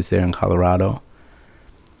experiences there in Colorado.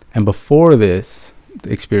 And before this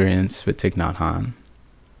experience with Thich Nhat Hanh,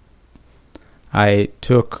 I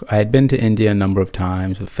had been to India a number of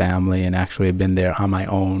times with family and actually had been there on my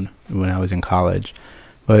own when I was in college.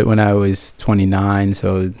 But when I was 29,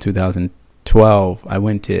 so 2012, I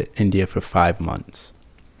went to India for 5 months.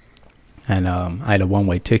 And I had a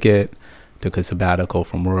one-way ticket, took a sabbatical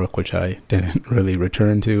from work, which I didn't really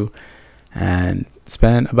return to, and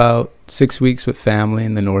spent about 6 weeks with family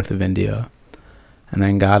in the north of India, and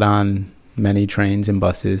then got on many trains and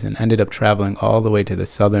buses and ended up traveling all the way to the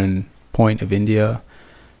southern point of India,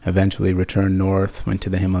 eventually returned north, went to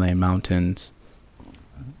the Himalayan mountains.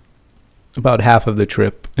 About half of the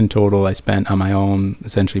trip in total I spent on my own,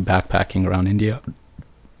 essentially backpacking around India,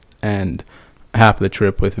 and half of the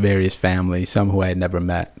trip with various families, some who I had never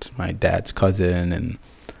met, my dad's cousin, and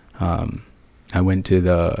I went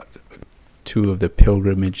to two of the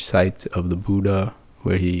pilgrimage sites of the Buddha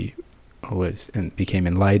where he was and became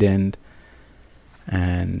enlightened,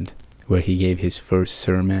 and where he gave his first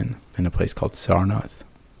sermon in a place called Sarnath.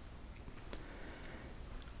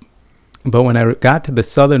 But when I got to the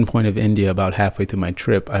southern point of India, about halfway through my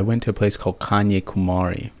trip, I went to a place called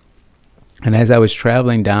Kanyakumari. And as I was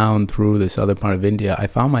traveling down through the southern part of India, I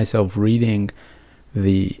found myself reading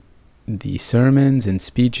the sermons and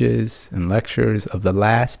speeches and lectures of the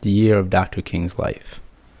last year of Dr. King's life.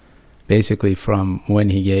 Basically from when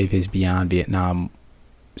he gave his Beyond Vietnam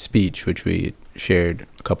speech, which we shared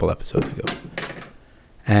a couple episodes ago.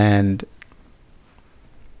 And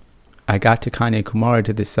I got to Kanyakumari,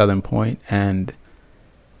 to this southern point, and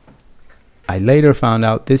I later found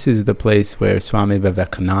out this is the place where Swami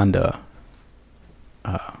Vivekananda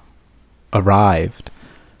arrived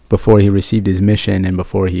before he received his mission and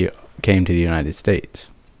before he came to the United States.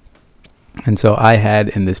 And so I had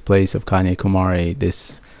in this place of Kanyakumari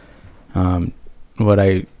this, what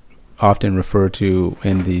I often refer to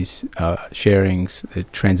in these sharings, the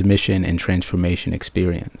transmission and transformation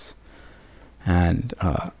experience. And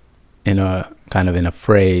in a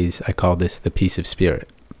phrase, I call this the peace of spirit.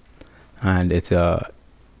 And it's a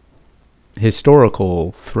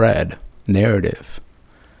historical thread, narrative,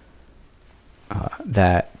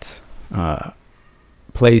 that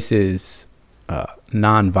places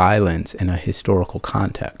nonviolence in a historical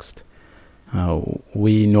context.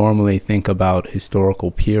 We normally think about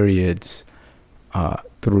historical periods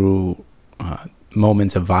through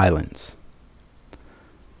moments of violence.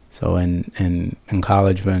 So in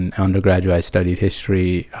college, when undergraduate I studied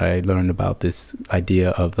history, I learned about this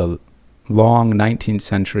idea of the long 19th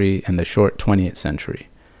century and the short 20th century.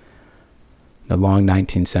 The long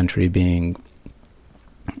 19th century being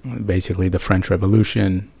basically the French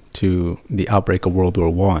Revolution to the outbreak of World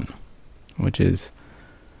War I, which is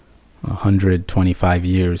 125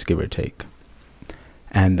 years, give or take.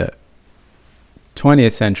 And the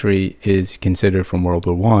 20th century is considered from World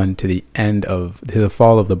War I to the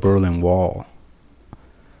fall of the Berlin Wall.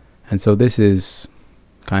 And so this is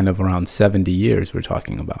kind of around 70 years we're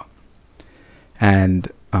talking about. And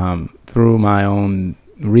through my own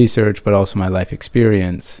research, but also my life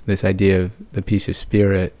experience, this idea of the peace of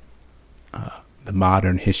spirit, the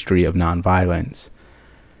modern history of nonviolence,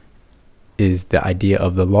 is the idea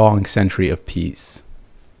of the long century of peace.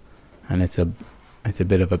 And it's a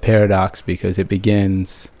bit of a paradox because it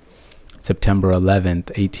begins September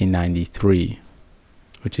 11th, 1893,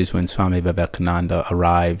 which is when Swami Vivekananda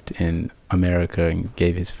arrived in America and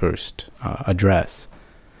gave his first address.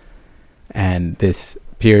 And this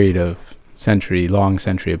period of long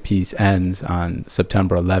century of peace ends on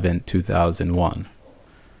September 11th, 2001,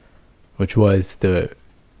 which was the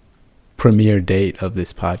premiere date of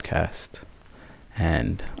this podcast,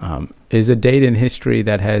 and is a date in history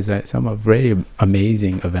that has some very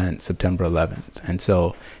amazing events, September 11th. And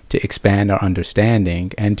so to expand our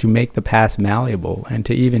understanding and to make the past malleable and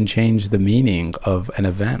to even change the meaning of an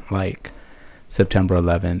event like September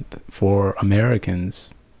 11th for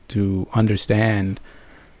Americans to understand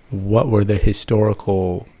what were the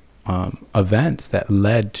historical events that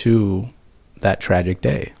led to that tragic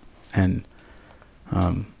day. And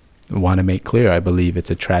want to make clear, I believe it's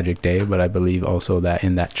a tragic day, but I believe also that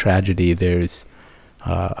in that tragedy there's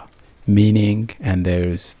meaning and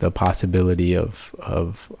there's the possibility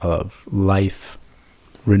of life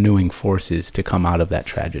renewing forces to come out of that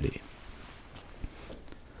tragedy.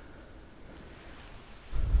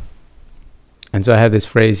 And so I have this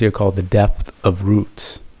phrase here called the depth of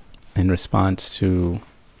roots, in response to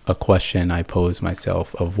a question I pose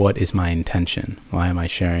myself of what is my intention? Why am I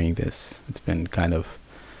sharing this? It's been kind of,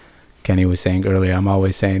 Kenny was saying earlier, I'm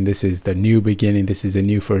always saying this is the new beginning, this is a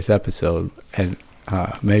new first episode, and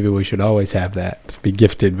maybe we should always have that, be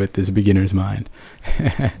gifted with this beginner's mind.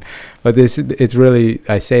 But it's really,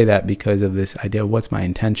 I say that because of this idea of what's my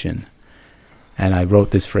intention. And I wrote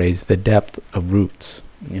this phrase, the depth of roots.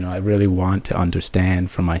 I really want to understand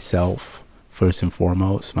for myself, first and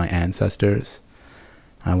foremost, my ancestors.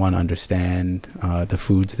 I want to understand the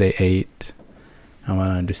foods they ate. I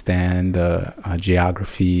want to understand the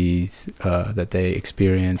geographies that they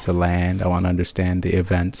experience, the land. I want to understand the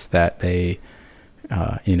events that they,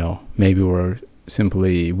 maybe were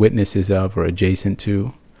simply witnesses of or adjacent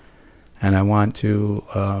to. And I want to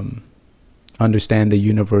understand the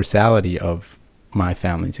universality of my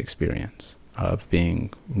family's experience of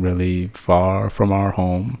being really far from our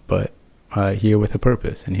home, but here with a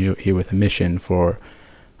purpose and here with a mission for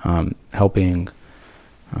helping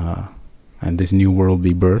and this new world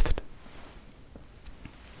be birthed.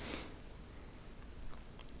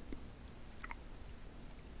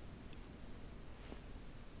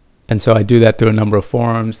 And so I do that through a number of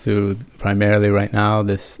forums, through primarily right now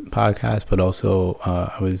this podcast, but also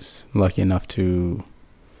I was lucky enough to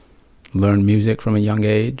learn music from a young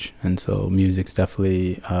age. And so music's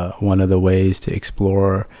definitely one of the ways to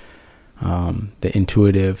explore the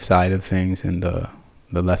intuitive side of things in the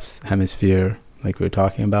left hemisphere, like we were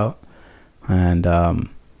talking about. And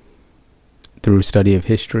through study of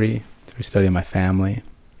history, through study of my family.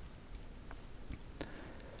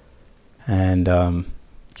 And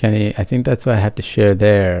Kenny, I think that's what I have to share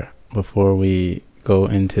there before we go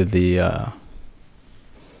into the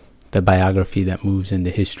biography that moves into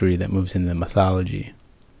history, that moves into mythology.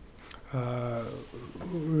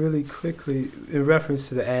 Really quickly, in reference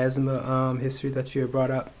to the asthma history that you had brought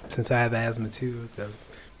up, since I have asthma too, I'm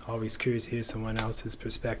always curious to hear someone else's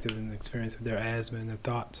perspective and experience with their asthma and their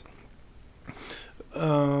thoughts.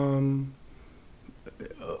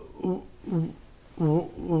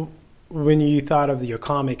 When you thought of your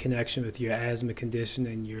karmic connection with your asthma condition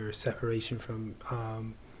and your separation from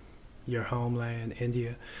your homeland,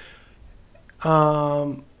 India,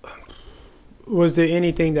 was there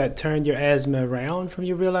anything that turned your asthma around from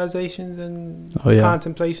your realizations and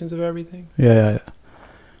contemplations of everything? Yeah.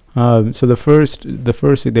 So the first,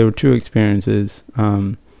 there were two experiences.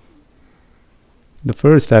 The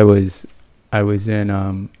first, I was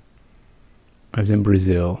in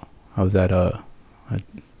Brazil. I was at a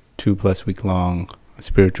 2+ week long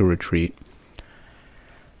spiritual retreat,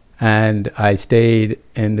 and I stayed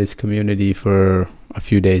in this community for a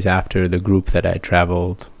few days after the group that I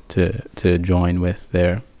traveled to join with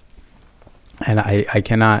there. And I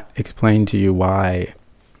cannot explain to you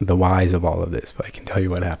the whys of all of this, but I can tell you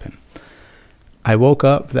what happened. I woke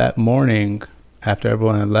up that morning after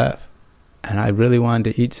everyone had left, and I really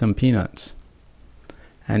wanted to eat some peanuts.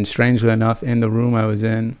 And strangely enough, in the room I was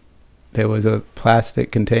in, there was a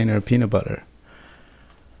plastic container of peanut butter.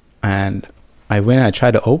 And I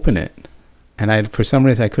tried to open it, and for some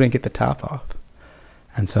reason I couldn't get the top off.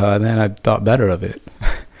 And so then I thought better of it.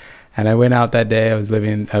 And I went out that day. I was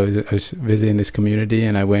visiting this community,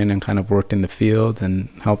 and I went and kind of worked in the fields and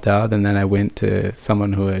helped out. And then I went to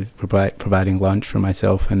someone who was providing lunch for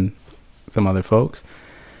myself and some other folks.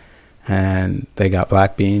 And they got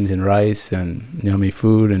black beans and rice and yummy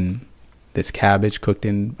food and this cabbage cooked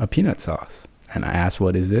in a peanut sauce. And I asked,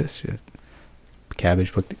 what is this? She said,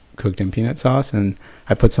 cabbage cooked in peanut sauce. And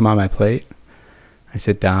I put some on my plate. I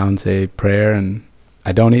sit down, say prayer, and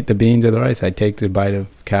I don't eat the beans or the rice. I take the bite of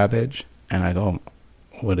cabbage, and I go,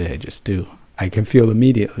 what did I just do? I can feel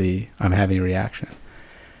immediately I'm having a reaction.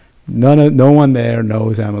 No one there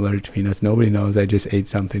knows I'm allergic to peanuts. Nobody knows I just ate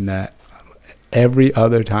something that every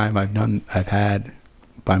other time I've had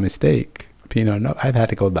by mistake peanut. No, I've had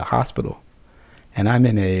to go to the hospital, and I'm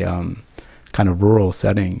in a kind of rural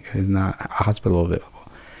setting. There's not a hospital available.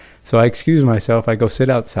 So I excuse myself. I go sit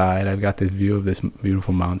outside. I've got this view of this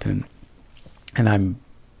beautiful mountain, and I'm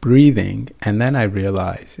breathing. And then I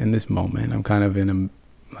realize in this moment, I'm kind of in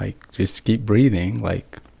a, like, just keep breathing.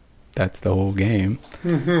 Like, that's the whole game.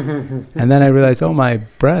 And then I realize, oh, my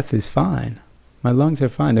breath is fine. My lungs are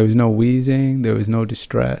fine. There was no wheezing. There was no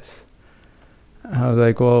distress. I was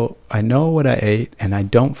like, well, I know what I ate, and I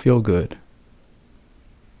don't feel good.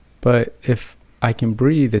 But if I can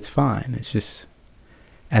breathe, it's fine. It's just...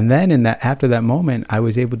 And then after that moment, I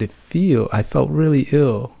was able to feel, I felt really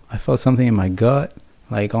ill. I felt something in my gut,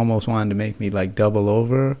 like almost wanted to make me like double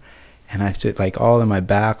over. And I just like all in my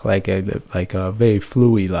back, like a very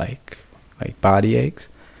fluey, like body aches.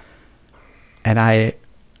 And I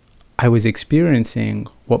was experiencing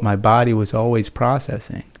what my body was always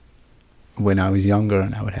processing when I was younger,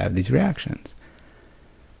 and I would have these reactions.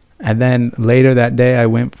 And then later that day, I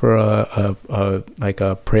went for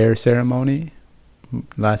a prayer ceremony.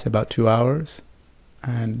 Lasted about 2 hours,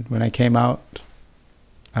 and when I came out,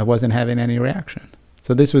 I wasn't having any reaction.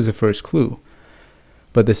 So this was the first clue.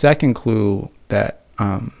 But the second clue that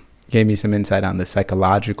gave me some insight on the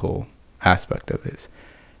psychological aspect of this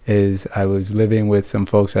is I was living with some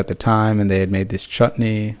folks at the time, and they had made this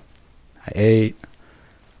chutney. I ate,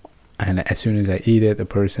 and as soon as I eat it, the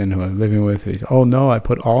person who I was living with was, oh no, I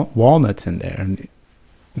put all walnuts in there, and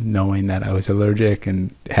knowing that I was allergic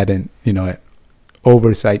and hadn't,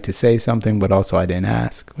 oversight to say something, but also I didn't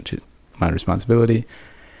ask, which is my responsibility.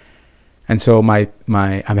 And so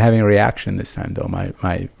I'm having a reaction this time, though.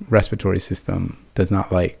 My respiratory system does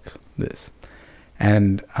not like this.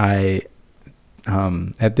 And I,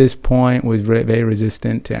 at this point, was very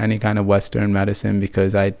resistant to any kind of Western medicine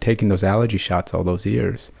because I'd taken those allergy shots all those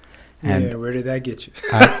years. And where did that get you?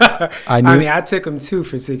 I knew, I took them too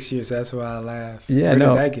for 6 years. That's why I laugh. Yeah, where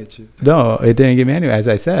did that get you? No, it didn't get me anywhere. As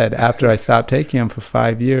I said, after I stopped taking them for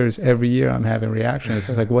 5 years, every year I'm having reactions. It's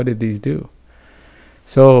just like, what did these do?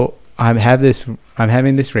 So I'm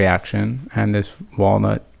having this reaction and this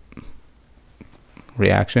walnut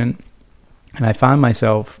reaction, and I find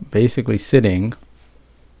myself basically sitting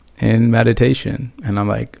in meditation, and I'm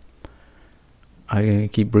like, I'm gonna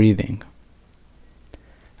keep breathing.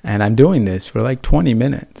 And I'm doing this for like 20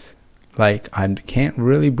 minutes. Like, I can't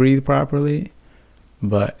really breathe properly,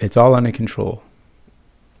 but it's all under control.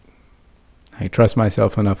 I trust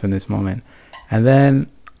myself enough in this moment. And then,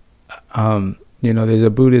 there's a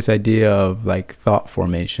Buddhist idea of like thought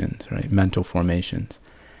formations, right? Mental formations.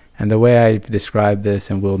 And the way I describe this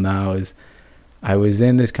and will now is I was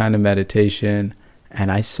in this kind of meditation,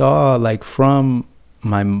 and I saw like from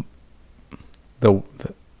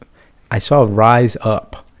I saw rise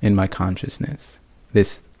up in my consciousness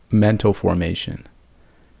this mental formation,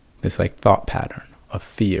 this like thought pattern of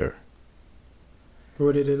fear.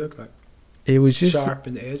 What did it look like? It was just sharp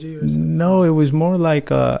and edgy or something? No, it was more like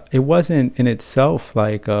it wasn't in itself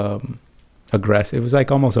like aggressive. It was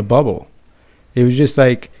like almost a bubble. It was just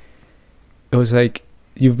like, it was like,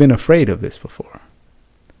 you've been afraid of this before.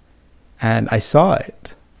 And I saw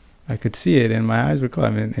it. I could see it, and my eyes were closed.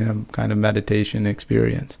 I'm in a kind of meditation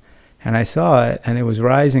experience. And I saw it, and it was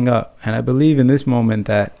rising up. And I believe in this moment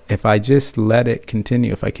that if I just let it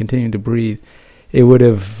continue, if I continued to breathe, it would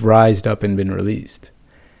have rised up and been released.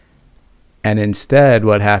 And instead,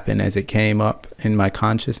 what happened as it came up in my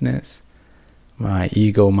consciousness, my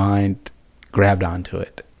ego mind grabbed onto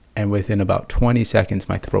it. And within about 20 seconds,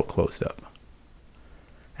 my throat closed up.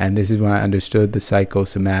 And this is when I understood the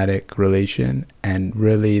psychosomatic relation, and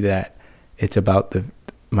really that it's about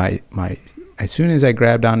my as soon as I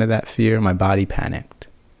grabbed onto that fear, my body panicked.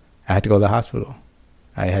 I had to go to the hospital.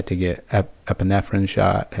 I had to get epinephrine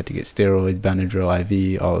shot, had to get steroids, Benadryl,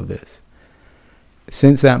 IV, all of this.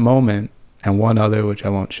 Since that moment, and one other, which I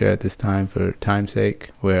won't share at this time for time's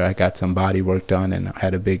sake, where I got some body work done and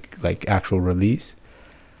had a big, like, actual release,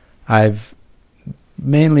 I've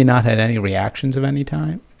mainly not had any reactions of any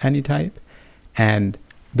type, and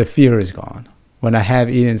the fear is gone. When I have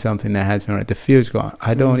eaten something that has been right, the fear's gone.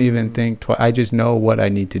 I don't even think twice. I just know what I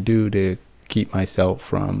need to do to keep myself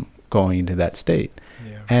from going into that state.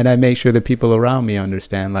 Yeah. And I make sure the people around me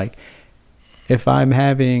understand, like, if I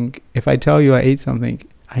tell you I ate something,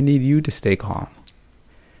 I need you to stay calm.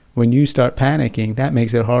 When you start panicking, that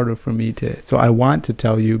makes it harder for me to. So I want to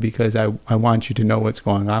tell you because I want you to know what's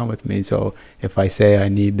going on with me. So if I say I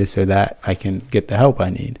need this or that, I can get the help I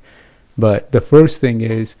need. But the first thing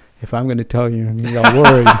is, if I'm going to tell you and you're all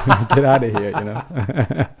worried, get out of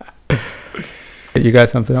here, You got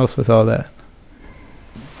something else with all that?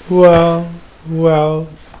 Well,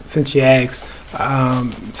 since you asked,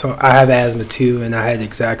 so I have asthma too, and I had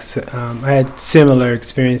I had similar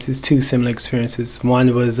experiences, two similar experiences.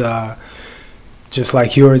 One was just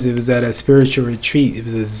like yours. It was at a spiritual retreat. It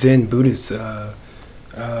was a Zen Buddhist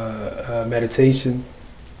meditation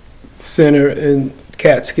center in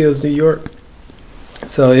Catskills, New York.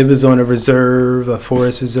 So it was on a reserve, a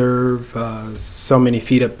forest reserve, so many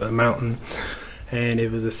feet up a mountain, and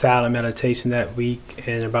it was a silent meditation that week.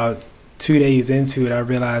 And about 2 days into it, I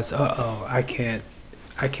realized, I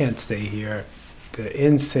can't stay here. The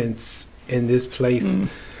incense in this place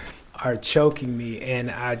are choking me,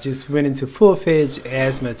 and I just went into full-fledged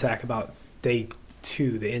asthma attack about day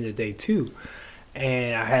 2, the end of day 2.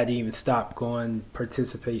 And I had to even stop going,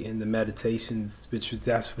 participate in the meditations,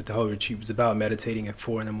 that's what the whole retreat was about, meditating at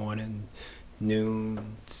 4 a.m,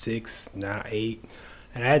 noon, 6, 9, 8.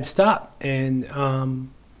 And I had to stop. And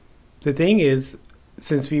the thing is,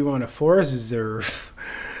 since we were on a forest reserve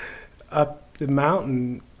up the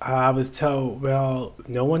mountain, I was told, well,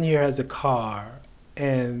 no one here has a car.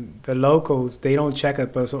 And the locals, they don't check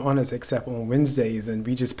up on us except on Wednesdays, and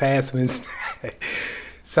we just passed Wednesday.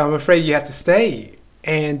 So I'm afraid you have to stay.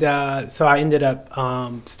 And so I ended up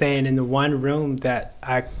staying in the one room that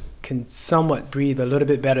I can somewhat breathe a little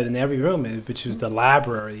bit better than every room, which was the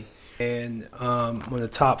library, and on the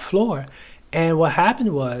top floor. And what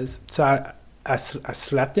happened was, so I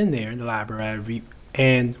slept in there in the library,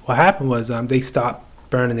 and what happened was they stopped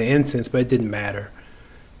burning the incense, but it didn't matter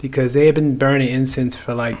because they had been burning incense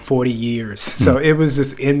for like 40 years. So it was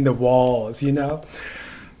just in the walls,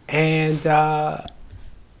 And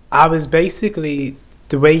I was basically,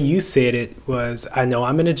 the way you said it was, I know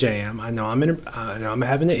I'm in a jam. I know I'm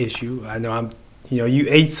having an issue. I know you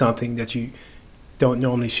ate something that you don't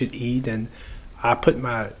normally should eat. And I put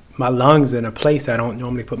my lungs in a place I don't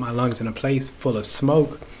normally put my lungs in a place full of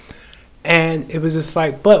smoke. And it was just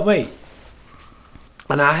like, but wait.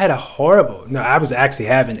 And I had I was actually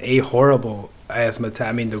having a horrible asthma attack.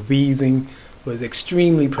 I mean, the wheezing was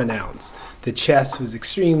extremely pronounced. The chest was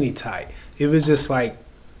extremely tight. It was just like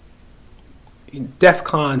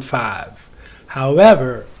DEFCON 5.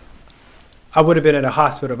 However, I would have been at a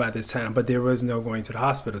hospital by this time, but there was no going to the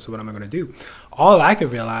hospital, so what am I going to do? All I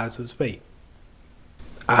could realize was, wait,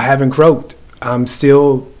 I haven't croaked. I'm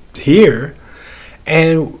still here.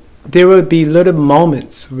 And there would be little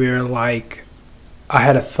moments where, like, I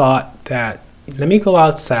had a thought that, let me go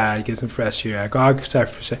outside, get some fresh air. I go outside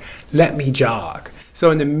for fresh air. Let me jog.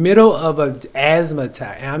 So in the middle of an asthma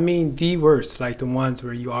attack, and I mean the worst, like the ones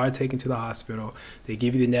where you are taken to the hospital, they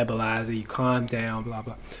give you the nebulizer, you calm down, blah,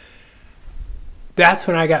 blah. That's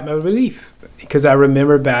when I got my relief. Because I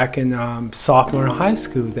remember back in sophomore in high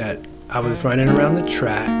school that I was running around the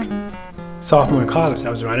track, sophomore in college, I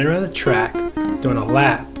was running around the track doing a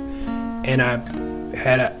lap, and I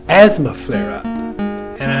had an asthma flare-up.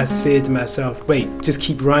 And I said to myself, wait, just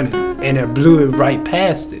keep running. And I blew it right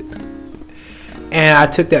past it. And I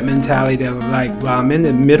took that mentality that was like, well, I'm in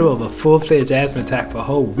the middle of a full-fledged asthma attack for a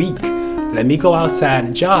whole week. Let me go outside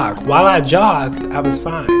and jog. While I jogged, I was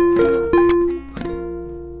fine.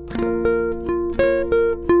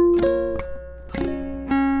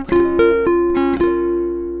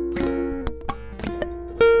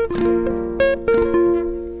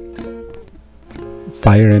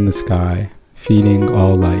 Fire in the sky, feeding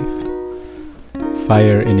all life.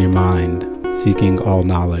 Fire in your mind, seeking all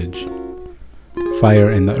knowledge.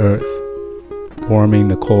 Fire in the earth, warming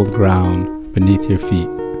the cold ground beneath your feet.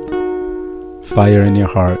 Fire in your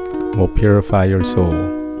heart will purify your soul.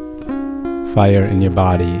 Fire in your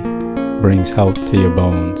body brings health to your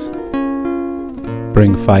bones.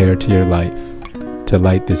 Bring fire to your life to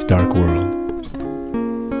light this dark world.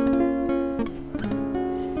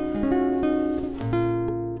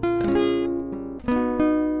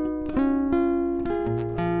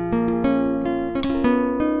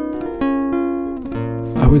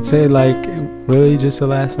 I would say really just the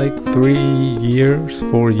last 4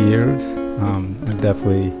 years. I've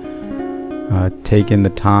definitely taken the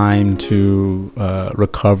time to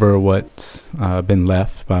recover what's been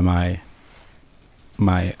left by my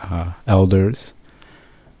elders,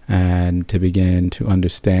 and to begin to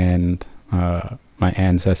understand my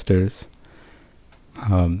ancestors.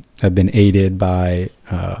 I've been aided by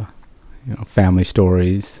family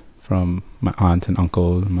stories from my aunts and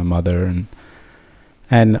uncles, my mother,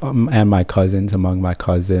 and my cousins, among my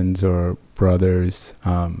cousins or brothers,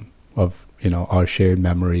 of our shared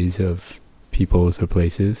memories of peoples or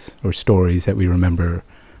places or stories that we remember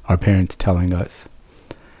our parents telling us.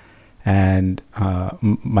 And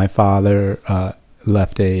my father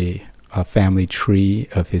left a family tree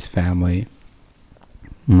of his family.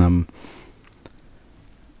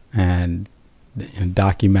 and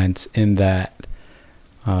documents in that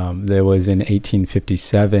there was in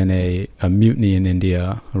 1857 a mutiny in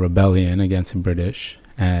India, a rebellion against the British,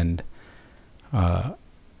 and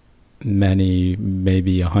many,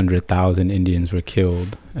 maybe 100,000 Indians were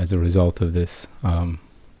killed as a result of this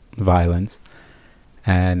violence.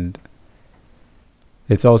 And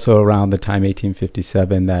it's also around the time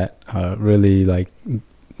 1857 that really like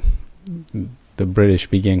the British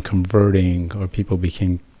began converting, or people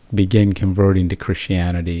begin converting to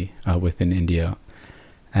Christianity within India.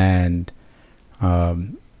 And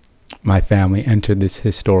my family entered this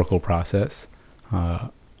historical process.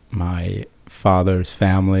 My father's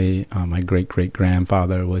family, my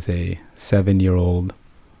great-great-grandfather was a 7-year-old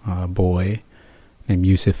boy named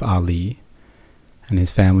Yusuf Ali, and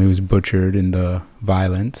his family was butchered in the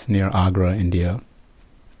violence near Agra, India,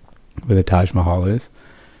 where the Taj Mahal is.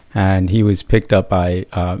 And he was picked up by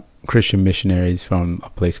Christian missionaries from a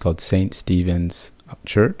place called St. Stephen's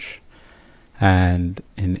Church. And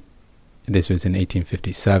this was in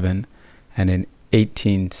 1857. And in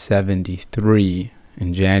 1873,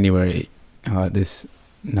 in January, this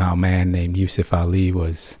now man named Yusuf Ali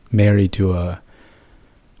was married to a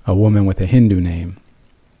woman with a Hindu name.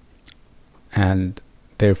 And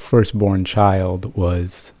their firstborn child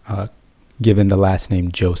was given the last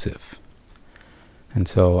name Joseph. And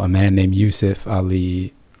so a man named Yusuf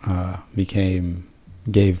Ali became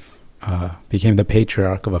the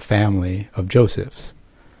patriarch of a family of Josephs.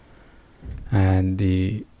 And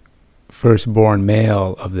the firstborn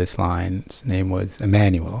male of this line's name was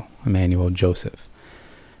Emmanuel Joseph.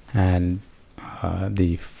 And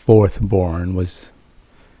the fourth-born was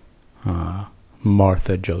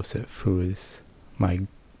Martha Joseph, who is my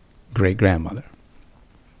great-grandmother.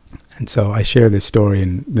 And so I share this story,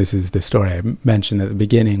 and this is the story I mentioned at the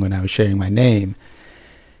beginning when I was sharing my name,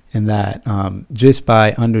 in that just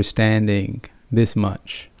by understanding this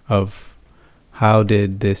much of how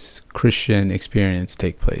did this Christian experience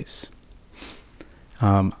take place,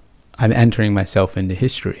 I'm entering myself into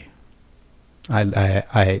history.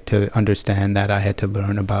 I to understand that I had to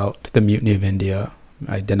learn about the Mutiny of India.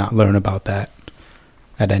 I did not learn about that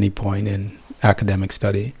at any point in academic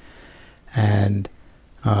study. And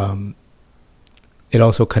it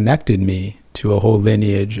also connected me to a whole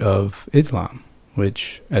lineage of Islam,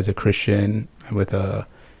 which, as a Christian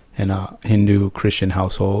in a Hindu Christian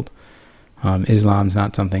household, Islam's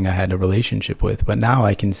not something I had a relationship with. But now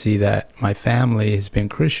I can see that my family has been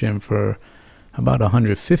Christian for about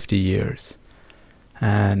 150 years.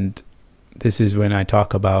 And this is when I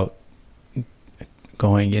talk about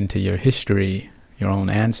going into your history, your own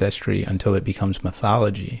ancestry, until it becomes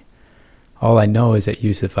mythology. All I know is that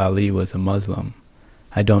Yusuf Ali was a Muslim.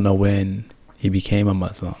 I don't know when he became a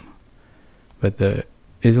Muslim. But the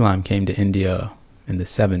Islam came to India in the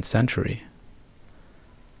 7th century.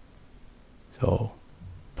 So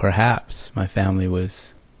perhaps my family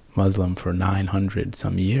was Muslim for 900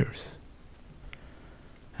 some years.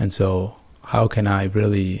 And so how can I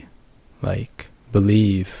really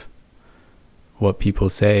believe what people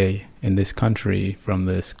say in this country from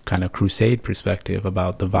this kind of crusade perspective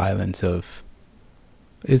about the violence of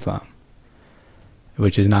Islam?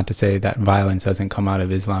 Which is not to say that violence doesn't come out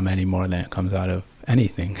of Islam any more than it comes out of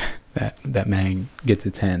anything that man gets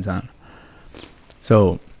its hands on.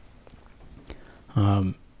 So,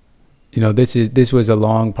 this was a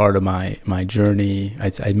long part of my journey.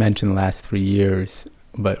 I mentioned the last 3 years,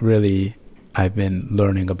 but really I've been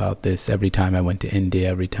learning about this every time I went to India,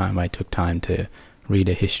 every time I took time to read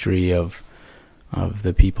a history of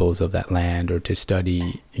the peoples of that land, or to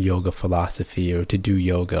study yoga philosophy, or to do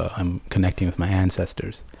yoga. I'm connecting with my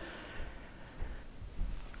ancestors.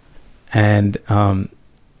 And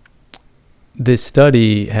this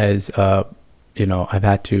study has, I've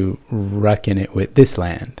had to reckon it with this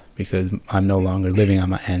land, because I'm no longer living on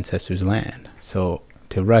my ancestors' land. So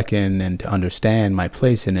to reckon and to understand my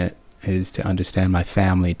place in it is to understand my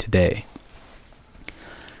family today.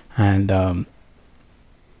 And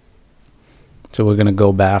so we're going to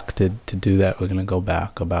go back to do that. We're going to go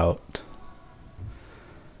back about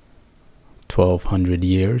 1,200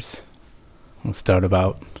 years. We'll start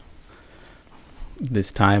about this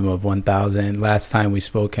time of 1,000. Last time we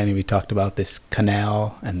spoke, Kenny, we talked about this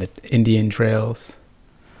canal and the Indian trails.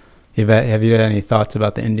 Have you had any thoughts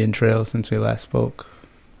about the Indian trails since we last spoke?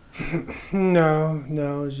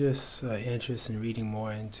 No, just interest in reading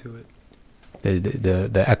more into it.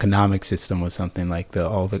 The economic system was something like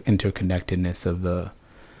all the interconnectedness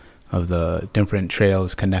of the different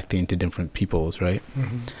trails connecting to different peoples, right?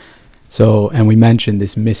 Mm-hmm. So, and we mentioned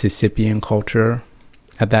this Mississippian culture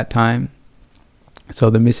at that time. So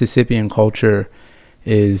the Mississippian culture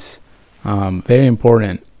is very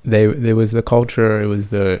important. There was the culture, it was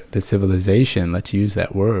the civilization, let's use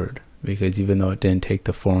that word, because even though it didn't take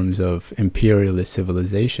the forms of imperialist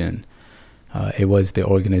civilization, it was the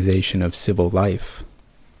organization of civil life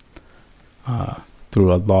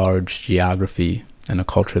through a large geography and a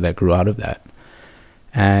culture that grew out of that.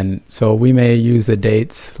 And so we may use the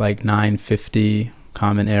dates like 950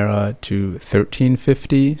 Common Era to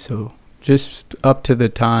 1350, so just up to the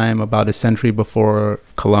time about a century before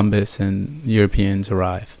Columbus and Europeans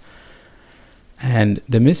arrive. And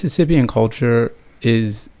the Mississippian culture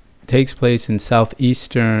takes place in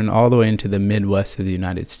southeastern all the way into the Midwest of the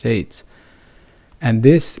United States. And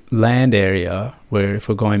this land area, where if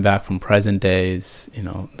we're going back from present days,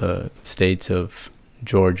 the states of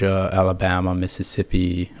Georgia, Alabama,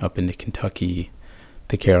 Mississippi, up into Kentucky,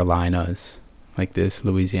 the Carolinas, like this,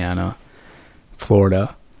 Louisiana,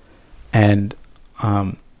 Florida. And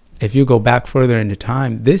if you go back further into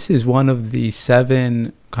time, this is one of the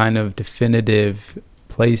 7 kind of definitive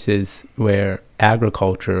places where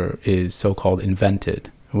agriculture is so-called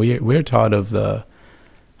invented. We're taught of the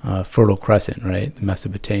Fertile Crescent, right? The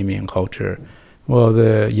Mesopotamian culture. Well,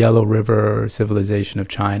 the Yellow River civilization of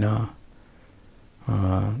China,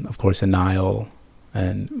 of course, the Nile,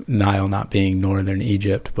 and Nile not being northern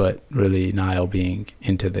Egypt, but really Nile being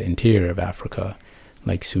into the interior of Africa,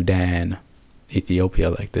 like Sudan, Ethiopia,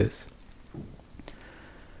 like this.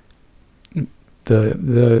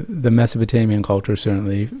 The Mesopotamian culture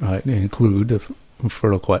certainly include the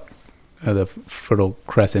Fertile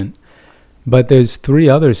Crescent. But there's 3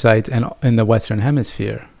 other sites in the Western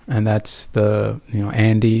Hemisphere, and that's the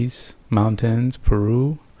Andes Mountains,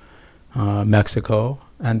 Peru, Mexico,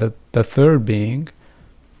 and the third being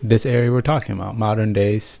this area we're talking about, modern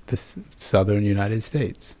day the southern United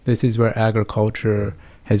States. This is where agriculture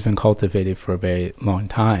has been cultivated for a very long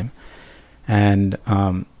time, and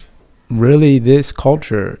really this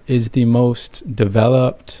culture is the most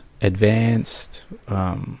developed, advanced,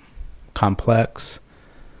 complex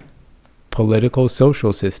political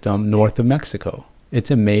social system north of Mexico. It's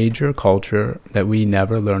a major culture that we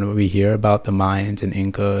never learn about. We hear about the Mayans and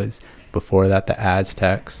Incas, before that the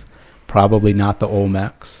Aztecs, probably not the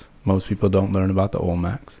Olmecs. Most people don't learn about the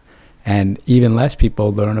Olmecs. And even less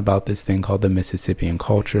people learn about this thing called the Mississippian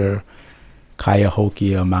culture,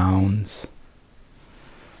 Cuyahoga Mounds.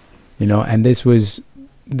 And this was,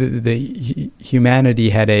 the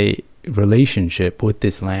humanity had a relationship with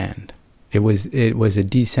this land. It was a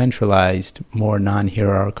decentralized, more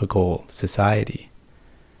non-hierarchical society.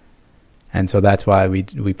 And so that's why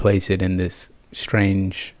we place it in this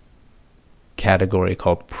strange category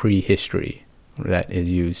called prehistory that is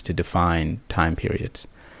used to define time periods.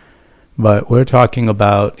 But we're talking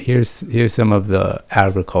about, here's some of the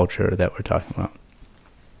agriculture that we're talking about.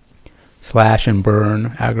 Slash and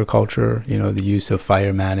burn agriculture, the use of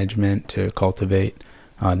fire management to cultivate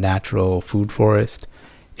natural food forest.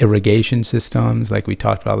 Irrigation systems, like we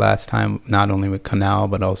talked about last time, not only with canal,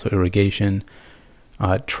 but also irrigation.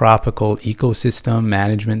 Tropical ecosystem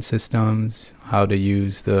management systems, how to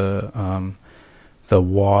use the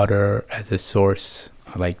water as a source,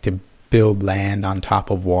 like to build land on top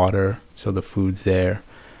of water so the food's there.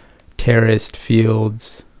 Terraced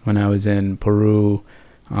fields. When I was in Peru,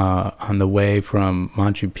 on the way from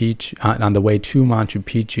Machu Picchu, on the way to Machu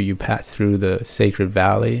Picchu, you pass through the Sacred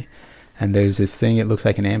Valley, and there's this thing, it looks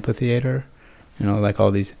like an amphitheater, like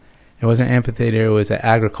all these. It wasn't an amphitheater, it was an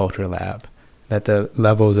agriculture lab, that the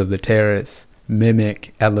levels of the terrace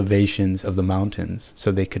mimic elevations of the mountains,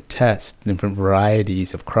 so they could test different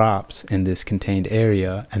varieties of crops in this contained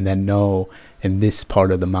area, and then know in this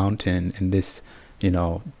part of the mountain, in this,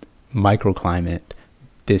 microclimate,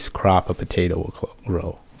 this crop of potato will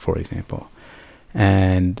grow, for example.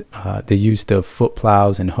 And the use of foot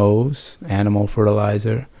plows and hoes, animal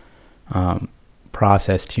fertilizer,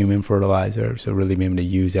 processed human fertilizer, so really being able to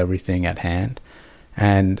use everything at hand.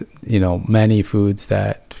 And many foods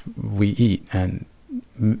that we eat, and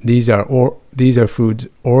these are foods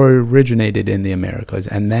originated in the Americas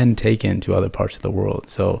and then taken to other parts of the world.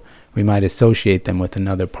 So we might associate them with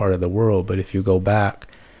another part of the world, but if you go back,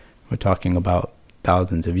 we're talking about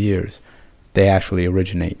thousands of years, they actually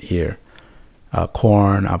originate here.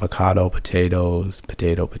 Corn, avocado, potatoes,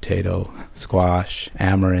 potato, squash,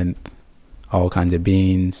 amaranth, all kinds of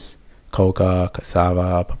beans, coca,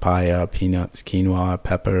 cassava, papaya, peanuts, quinoa,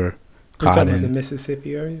 pepper, cotton. Talking about the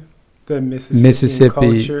Mississippi area? The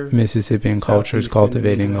Mississippian culture is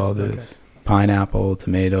cultivating all this. Okay. Pineapple,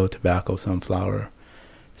 tomato, tobacco, sunflower.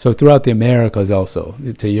 So throughout the Americas also,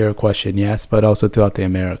 to your question, yes, but also throughout the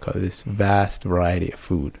Americas, this vast variety of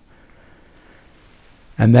food.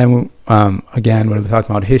 And then, again, we're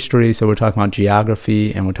talking about history, so we're talking about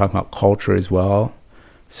geography, and we're talking about culture as well.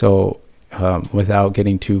 So without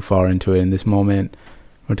getting too far into it in this moment,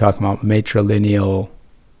 we're talking about matrilineal,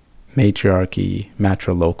 matriarchy,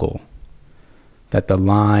 matrilocal. That the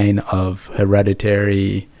line of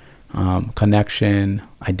hereditary connection,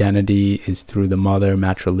 identity is through the mother,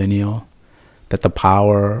 matrilineal. That the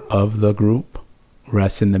power of the group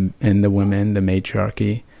rests in the women, the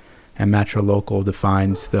matriarchy, and matrilocal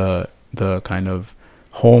defines the kind of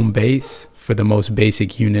home base for the most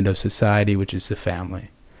basic unit of society, which is the family.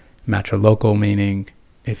 Matrilocal meaning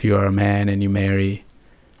if you are a man and you marry,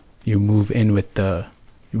 you move in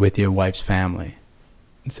with your wife's family.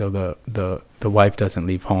 So the wife doesn't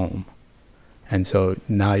leave home. And so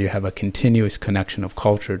now you have a continuous connection of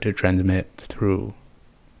culture to transmit through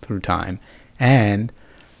time. And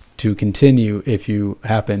to continue if you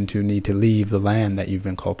happen to need to leave the land that you've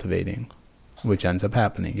been cultivating, which ends up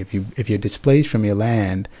happening. If you're displaced from your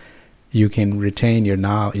land, you can retain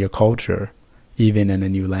your culture even in a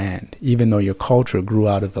new land, even though your culture grew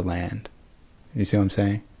out of the land. You see what I'm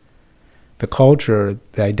saying? The culture,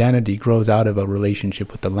 the identity grows out of a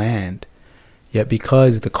relationship with the land. Yet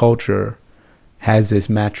because the culture has this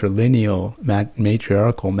matrilineal,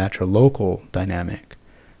 matriarchal, matrilocal dynamic,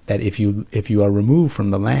 that if you are removed from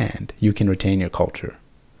the land, you can retain your culture.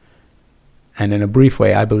 And in a brief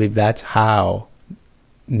way, I believe that's how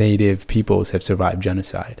native peoples have survived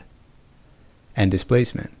genocide and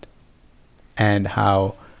displacement, and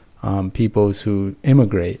how peoples who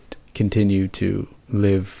immigrate continue to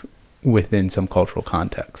live within some cultural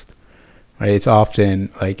context. Right? It's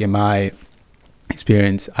often, like in my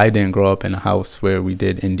experience, I didn't grow up in a house where we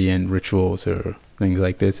did Indian rituals or things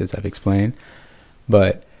like this, as I've explained,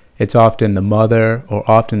 but it's often the mother or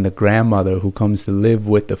often the grandmother who comes to live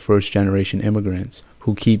with the first generation immigrants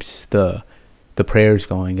who keeps the prayers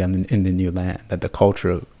going in the new land, that the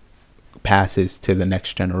culture passes to the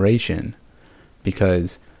next generation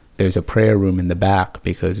because there's a prayer room in the back,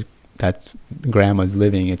 because that's grandma's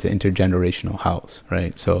living. It's an intergenerational house,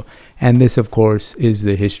 right? So, and this, of course, is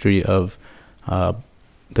the history of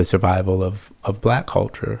the survival of black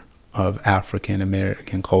culture, of African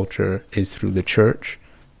American culture, is through the church.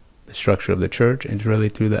 The structure of the church, and really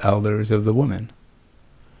through the elders of the women.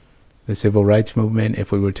 The civil rights movement,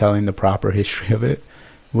 if we were telling the proper history of it,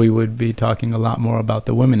 we would be talking a lot more about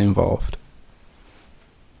the women involved.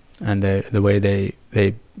 And the way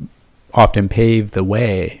they often paved the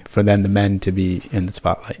way for then the men to be in the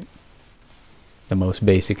spotlight. The most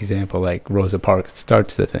basic example, like Rosa Parks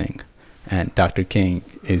starts the thing, and Dr. King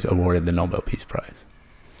is awarded the Nobel Peace Prize.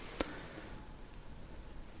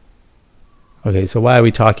 Okay, so why are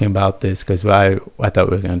we talking about this? Because I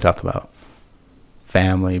thought we were going to talk about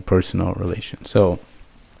family, personal relations. So,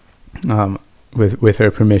 with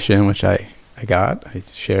her permission, which I got, I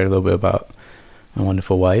shared a little bit about my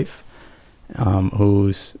wonderful wife,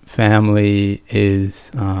 whose family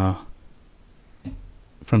is from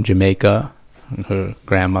Jamaica. Her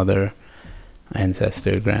grandmother,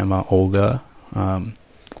 ancestor, Grandma Olga, from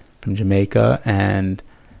Jamaica, and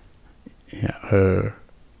her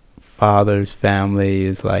father's family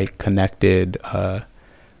is like connected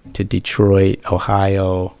to Detroit,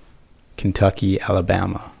 Ohio, Kentucky,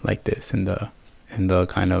 Alabama, like this in the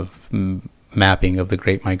kind of mapping of the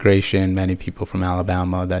Great Migration. Many people from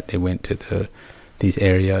Alabama that they went to these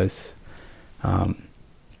areas, and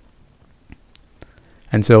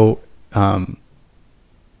so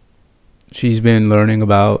she's been learning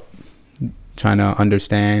about, trying to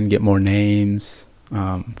understand, get more names.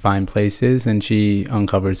 Find places, and she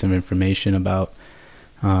uncovered some information about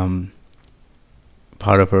part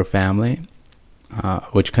of her family,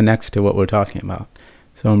 which connects to what we're talking about.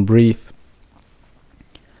 So in brief,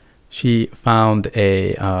 she found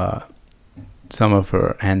some of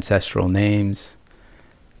her ancestral names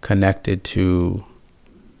connected to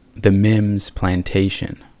the Mims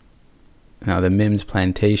Plantation. Now the Mims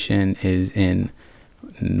Plantation is in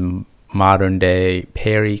modern day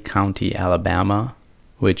Perry County, Alabama,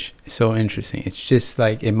 which is so interesting. It's just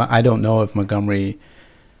like, I don't know if Montgomery,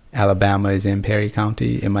 Alabama is in Perry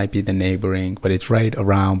County. It might be the neighboring, but it's right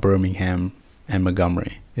around Birmingham and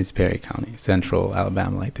Montgomery. It's Perry County, central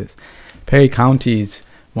Alabama, like this. Perry County is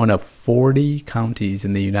one of 40 counties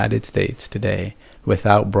in the United States today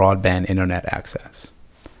without broadband internet access.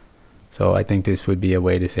 So I think this would be a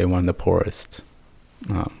way to say one of the poorest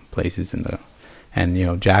places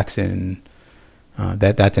and Jackson,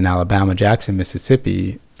 that's in Alabama. Jackson,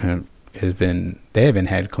 Mississippi, they haven't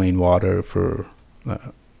had clean water for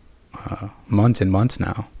months and months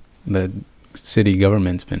now. The city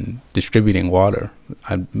government's been distributing water.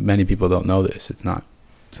 Many people don't know this. It's not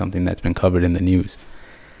something that's been covered in the news.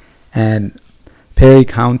 And Perry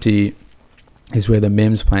County is where the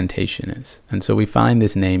Mims Plantation is. And so we find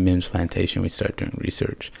this name, Mims Plantation, we start doing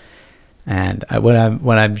research. And what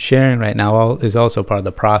I'm sharing right now is also part of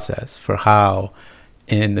the process for how,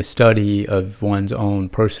 in the study of one's own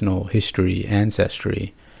personal history,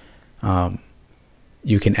 ancestry,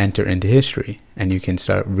 you can enter into history, and you can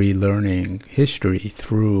start relearning history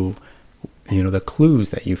through, the clues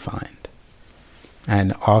that you find.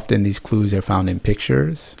 And often these clues are found in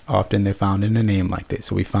pictures. Often they're found in a name like this.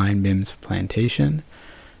 So we find Mims Plantation,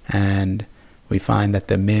 and we find that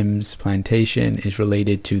the Mims Plantation is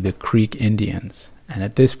related to the Creek Indians. And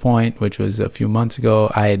at this point, which was a few months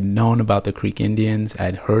ago, I had known about the Creek Indians. I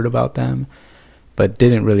had heard about them, but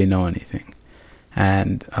didn't really know anything.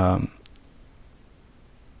 And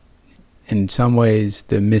in some ways,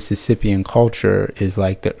 the Mississippian culture is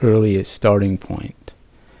like the earliest starting point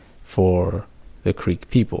for the Creek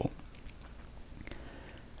people.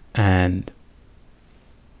 And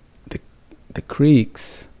the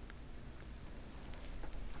Creeks,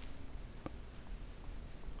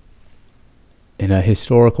 in a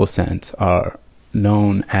historical sense, are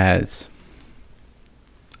known as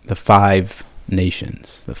the 5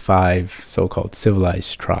 nations, the 5 so-called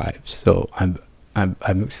civilized tribes. So I'm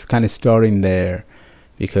kind of starting there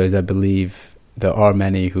because I believe there are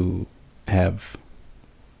many who have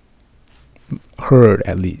heard,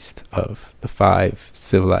 at least, of the 5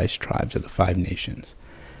 civilized tribes, or the 5 nations.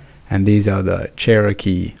 And these are the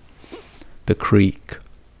Cherokee, the Creek,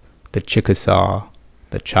 the Chickasaw,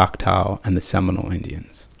 the Choctaw, and the Seminole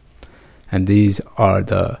Indians. And these are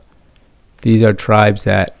tribes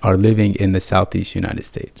that are living in the southeast United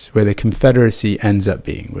States, where the Confederacy ends up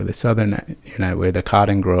being, where the southern, where the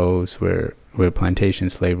cotton grows, where plantation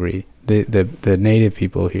slavery. The native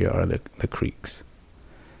people here are the Creeks.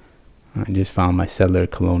 I just found my settler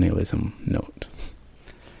colonialism note.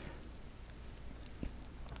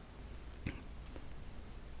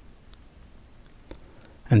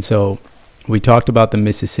 And so we talked about the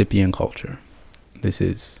Mississippian culture. This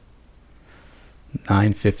is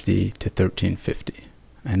 950 to 1350.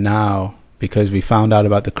 And now, because we found out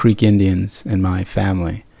about the Creek Indians in my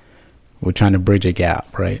family, we're trying to bridge a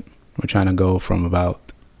gap, right? We're trying to go from about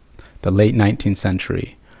the late 19th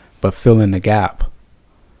century, but fill in the gap.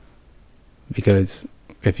 Because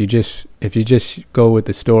if you just go with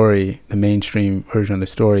the story, the mainstream version of the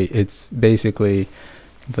story, it's basically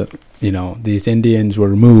these Indians were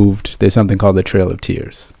removed. There's something called the Trail of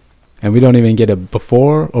Tears, and we don't even get a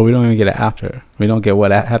before, or we don't even get an after. We don't get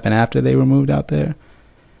what happened after they were moved out there,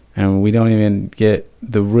 and we don't even get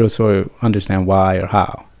the real story, understand why or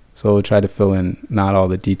how. So we'll try to fill in not all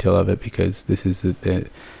the detail of it, because this is the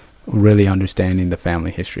really understanding the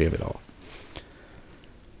family history of it all.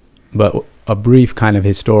 But a brief kind of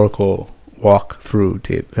historical walk through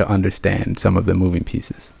to understand some of the moving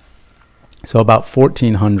pieces. So about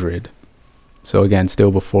 1400, so again,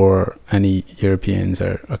 still before any Europeans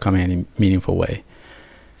are coming in any meaningful way,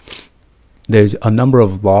 there's a number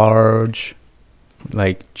of large,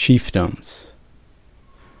 chiefdoms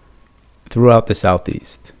throughout the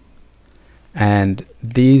southeast. And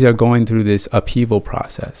these are going through this upheaval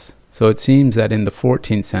process. So it seems that in the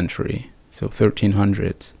 14th century, so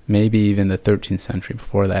 1300s, maybe even the 13th century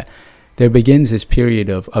before that, there begins this period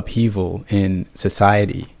of upheaval in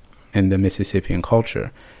society, in the Mississippian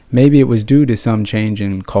culture. Maybe it was due to some change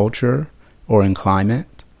in culture or in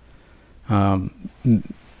climate.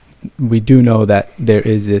 We do know that there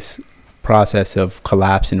is this process of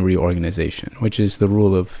collapse and reorganization, which is the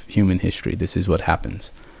rule of human history. This is what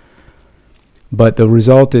happens. But the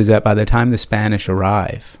result is that by the time the Spanish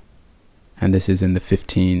arrive, and this is in the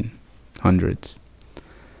 1500s,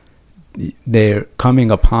 they're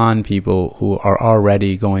coming upon people who are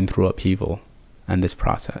already going through upheaval and this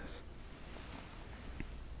process.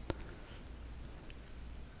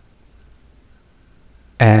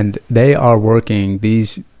 And they are working,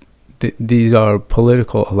 these are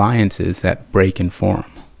political alliances that break and form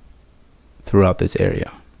throughout this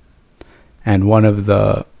area. And one of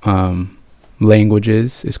the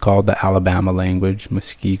languages is called the Alabama language,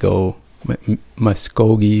 Muskogee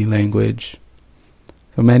language.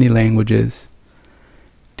 So many languages.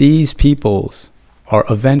 These peoples are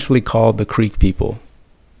eventually called the Creek people.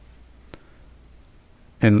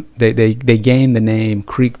 And they gained the name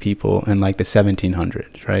Creek people in the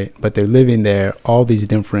 1700s, right? But they're living there, all these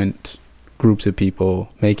different groups of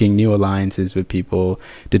people, making new alliances with people,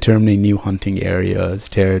 determining new hunting areas,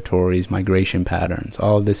 territories, migration patterns.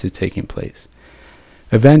 All of this is taking place.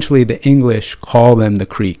 Eventually, the English call them the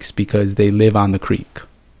Creeks because they live on the creek.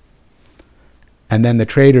 And then the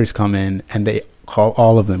traders come in and they call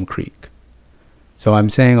all of them Creek. So I'm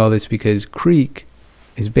saying all this because Creek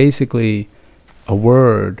is basically a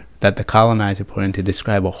word that the colonizer put in to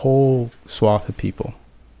describe a whole swath of people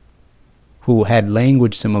who had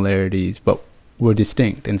language similarities but were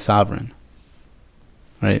distinct and sovereign,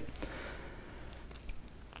 right?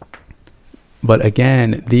 But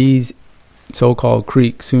again, these so-called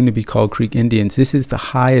Creek, soon to be called Creek Indians, this is the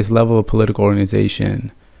highest level of political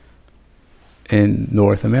organization in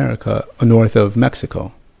North America, north of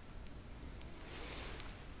Mexico.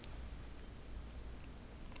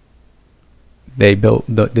 They built,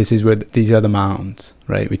 this is where, these are the mounds,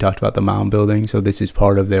 right? We talked about the mound building, so this is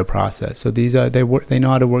part of their process. So these are, they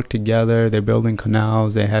know how to work together, they're building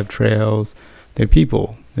canals, they have trails, they're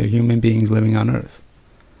people, they're human beings living on Earth.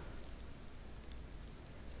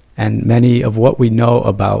 And many of what we know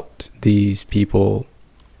about these people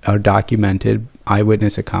are documented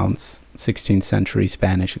eyewitness accounts, 16th century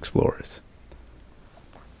Spanish explorers.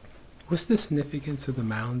 What's the significance of the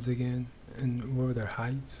mounds again? And what were their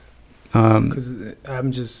heights? Because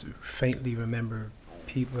I'm just faintly remember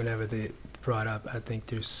people whenever they brought up, I think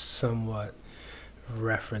there's somewhat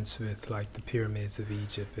reference with like the pyramids of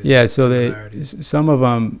Egypt. Yeah, so they, some of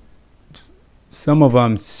them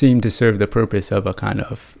seem to serve the purpose of a kind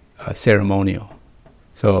of ceremonial.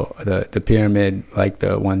 So the pyramid, like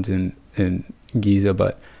the ones in Giza,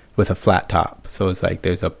 but with a flat top. So it's like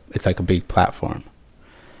it's like a big platform.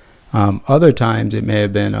 Other times it may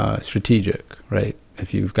have been strategic, right?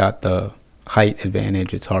 If you've got the height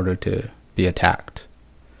advantage, it's harder to be attacked.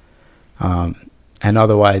 And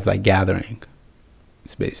otherwise, like gathering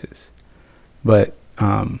spaces. But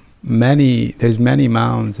there's many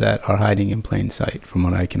mounds that are hiding in plain sight, from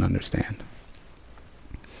what I can understand.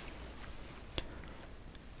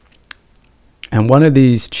 And one of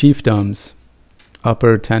these chiefdoms,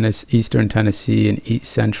 Eastern Tennessee and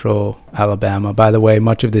East Central Alabama. By the way,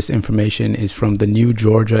 much of this information is from the New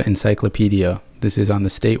Georgia Encyclopedia. This is on the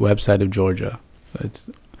state website of Georgia. It's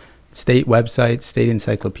state websites, state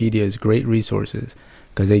encyclopedias, great resources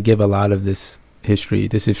because they give a lot of this history.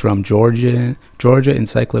 This is from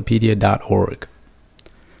GeorgiaEncyclopedia.org.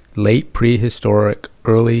 Late prehistoric,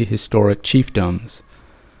 early historic chiefdoms,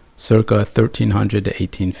 circa 1300 to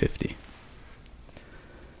 1850.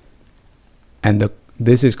 And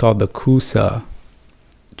this is called the Coosa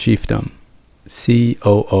Chiefdom, Coosa,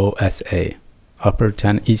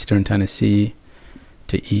 Eastern Tennessee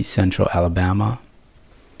to East Central Alabama.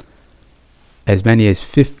 As many as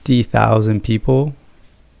 50,000 people.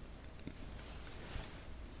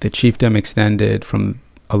 The chiefdom extended from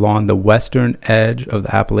along the western edge of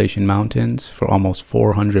the Appalachian Mountains for almost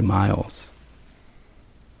 400 miles.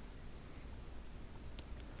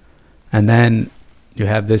 And then you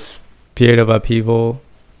have this period of upheaval,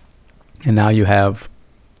 and now you have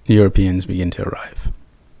Europeans begin to arrive.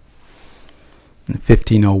 In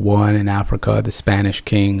 1501 in Africa, the Spanish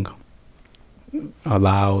king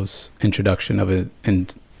allows introduction of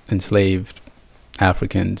enslaved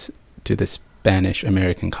Africans to the Spanish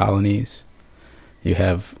American colonies. You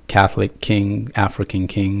have Catholic African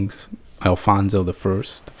kings, Alfonso the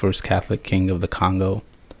first Catholic king of the Congo.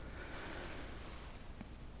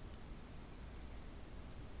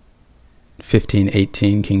 In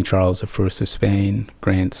 1518, King Charles I of Spain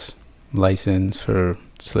grants license for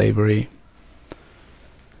slavery.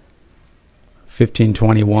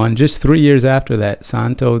 1521, just 3 years after that,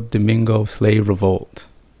 Santo Domingo slave revolt.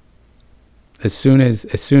 As soon as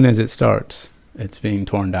it starts, it's being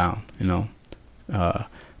torn down.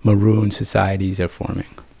 Maroon societies are forming.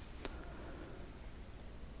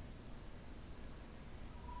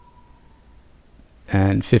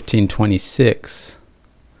 And 1526,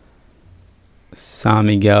 San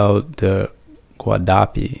Miguel de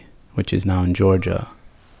Guadapi, which is now in Georgia,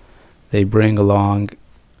 they bring along,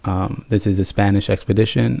 this is a Spanish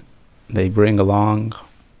expedition, they bring along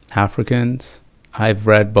Africans. I've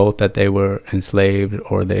read both that they were enslaved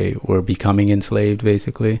or they were becoming enslaved,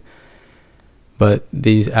 basically. But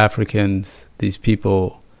these Africans, these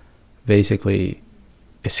people, basically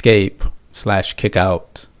escape / kick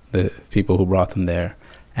out the people who brought them there,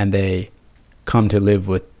 and they come to live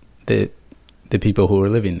with the people who were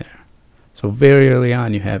living there. So very early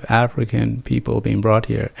on, you have African people being brought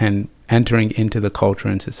here and entering into the culture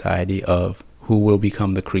and society of who will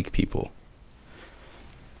become the Creek people.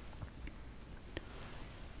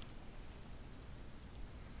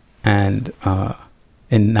 And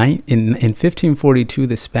in 1542,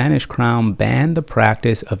 the Spanish crown banned the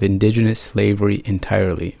practice of indigenous slavery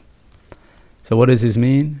entirely. So what does this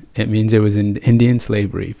mean? It means there was Indian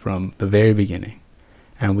slavery from the very beginning.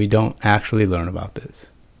 And we don't actually learn about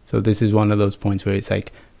this. So this is one of those points where it's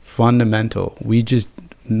like fundamental.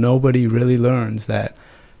 Nobody really learns that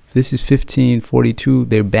this is 1542.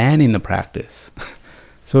 They're banning the practice.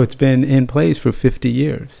 So it's been in place for 50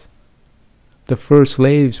 years. The first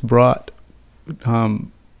slaves brought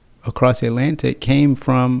across the Atlantic came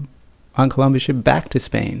from on Columbus ship back to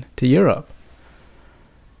Spain, to Europe.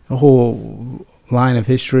 A whole line of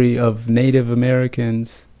history of Native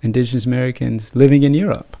Americans, indigenous Americans living in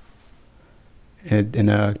Europe in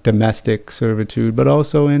a domestic servitude, but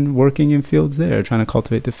also in working in fields there, trying to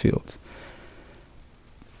cultivate the fields.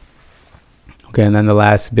 Okay, and then the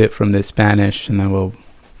last bit from this Spanish, and then we'll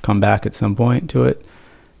come back at some point to it.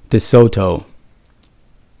 De Soto.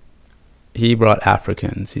 He brought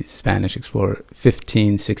Africans, he's a Spanish explorer,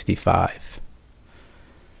 1565.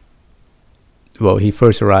 Well, he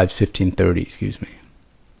first arrived 1530, excuse me.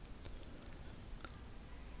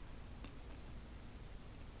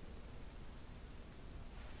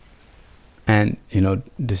 And,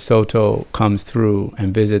 De Soto comes through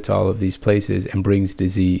and visits all of these places and brings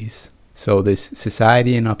disease. So this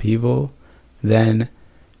society in upheaval then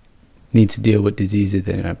needs to deal with diseases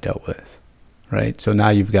they never dealt with, right? So now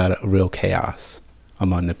you've got a real chaos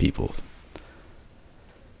among the peoples.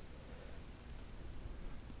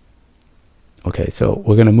 Okay, so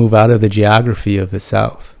we're going to move out of the geography of the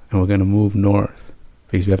South and we're going to move north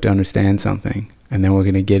because we have to understand something. And then we're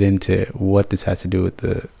going to get into what this has to do with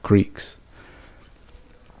the Creeks.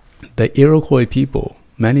 The Iroquois people,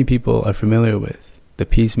 many people are familiar with. The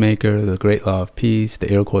Peacemaker, the Great Law of Peace,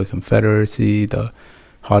 the Iroquois Confederacy, the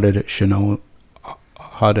Haudenosaunee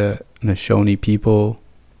people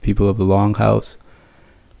of the Longhouse.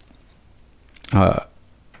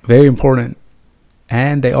 Very important.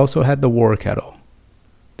 And they also had the war kettle.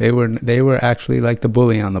 They were actually like the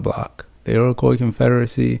bully on the block. The Iroquois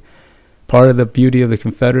Confederacy, part of the beauty of the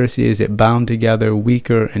Confederacy is it bound together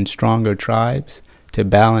weaker and stronger tribes to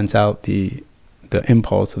balance out the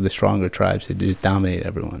impulse of the stronger tribes to just dominate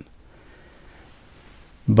everyone.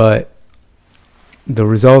 But the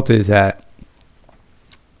result is that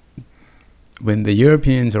when the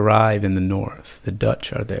Europeans arrive in the north, the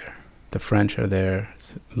Dutch are there, the French are there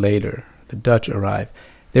later, the Dutch arrive,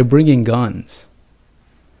 they're bringing guns.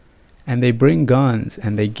 And they bring guns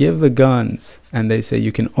and they give the guns and they say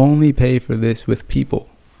you can only pay for this with people.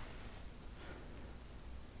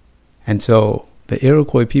 And so the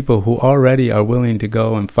Iroquois people who already are willing to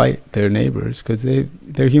go and fight their neighbors because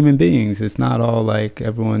they're human beings. It's not all like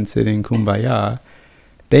everyone sitting kumbaya.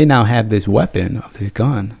 They now have this weapon of this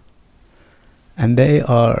gun. And they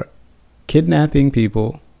are kidnapping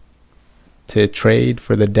people to trade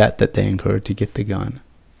for the debt that they incurred to get the gun,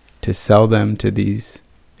 to sell them to these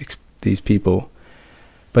people.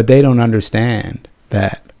 But they don't understand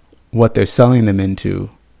that what they're selling them into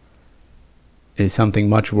is something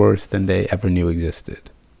much worse than they ever knew existed.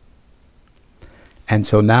 And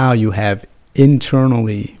so now you have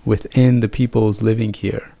internally within the peoples living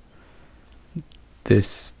here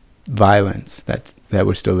this violence that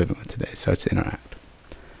we're still living with today starts to interact.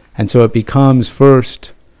 And so it becomes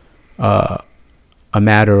first a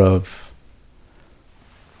matter of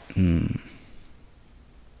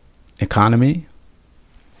economy,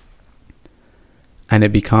 and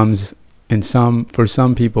it becomes for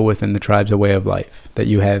some people within the tribes a way of life, that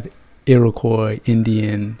you have Iroquois,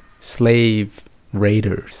 Indian, slave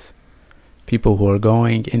raiders, people who are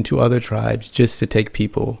going into other tribes just to take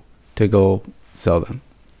people to go sell them.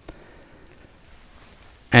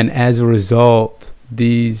 And as a result,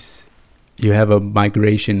 you have a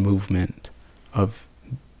migration movement of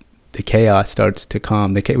the chaos starts to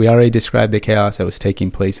come. We already described the chaos that was taking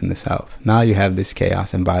place in the South. Now you have this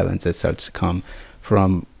chaos and violence that starts to come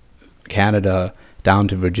from Canada down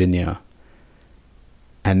to Virginia.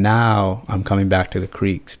 And now I'm coming back to the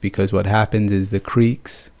Creeks, because what happens is the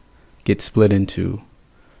Creeks get split into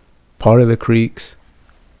part of the Creeks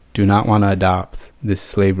do not want to adopt this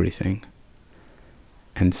slavery thing.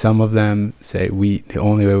 And some of them say the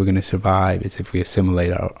only way we're going to survive is if we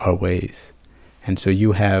assimilate our ways. And so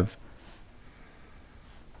you have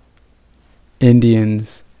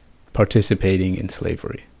Indians participating in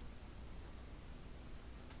slavery.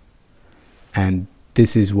 And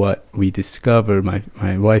this is what we discovered,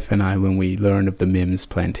 my wife and I, when we learned of the Mims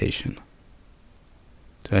plantation.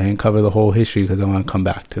 So I didn't cover the whole history because I want to come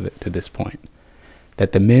back to this point.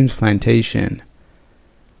 That the Mims plantation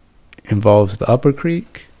involves the Upper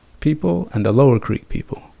Creek people and the Lower Creek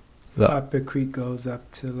people. The Upper Creek goes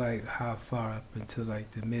up to like how far up into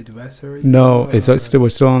like the Midwest area? No, we're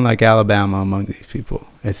still in like Alabama among these people.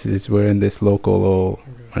 We're in this local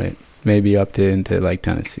right, maybe up into like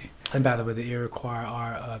Tennessee. And by the way, the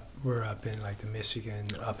Iroquois were up in like the Michigan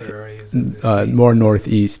upper areas of the state. More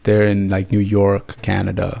northeast. They're in like New York,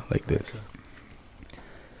 Canada, like this. Okay.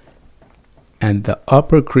 And the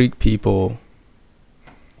Upper Creek people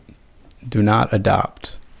do not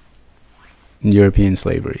adopt European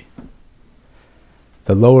slavery.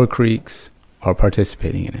 The Lower Creeks are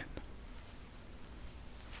participating in it.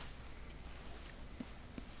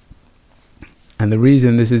 And the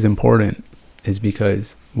reason this is important is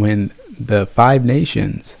because when the 5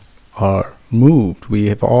 nations are moved, we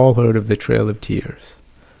have all heard of the Trail of Tears.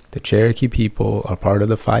 The Cherokee people are part of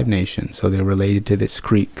the 5 nations, so they're related to this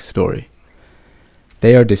Creek story.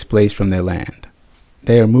 They are displaced from their land.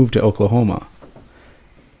 They are moved to Oklahoma,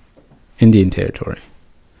 Indian Territory.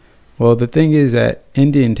 Well, the thing is that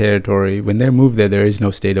Indian Territory, when they're moved there, there is no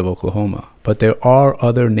state of Oklahoma. But there are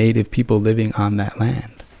other native people living on that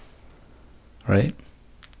land, right?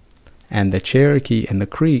 And the Cherokee and the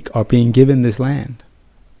Creek are being given this land.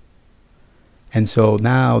 And so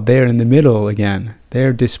now they're in the middle again.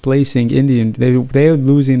 They're displacing Indian. They're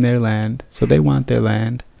losing their land, so they want their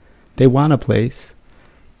land. They want a place.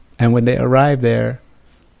 And when they arrive there,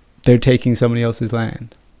 they're taking somebody else's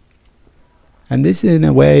land. And this, in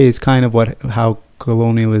a way, is kind of how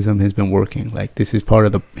colonialism has been working. Like, this is part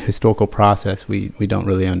of the historical process we don't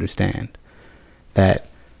really understand. That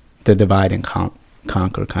the divide and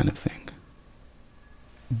conquer kind of thing.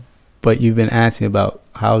 But you've been asking about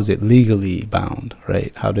how is it legally bound,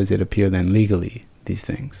 right? How does it appear then legally, these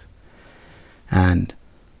things? And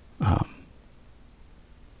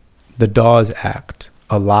the Dawes Act,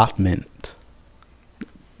 allotment,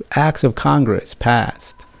 acts of Congress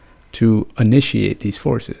passed to initiate these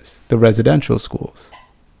forces, the residential schools.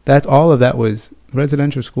 All of that was,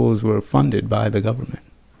 residential schools were funded by the government.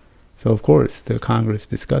 So of course the Congress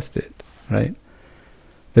discussed it, right?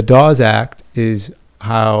 The Dawes Act is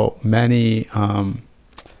how many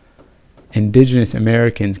indigenous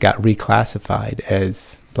Americans got reclassified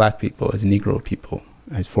as black people, as Negro people,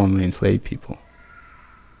 as formerly enslaved people.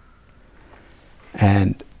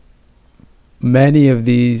 And many of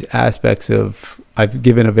these aspects of, I've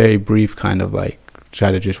given a very brief kind of like,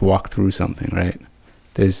 try to just walk through something, right?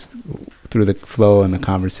 There's, through the flow and the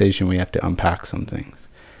conversation, we have to unpack some things.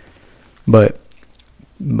 But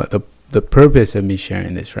the purpose of me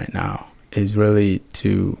sharing this right now is really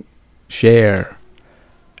to share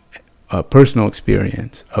a personal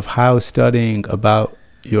experience of how studying about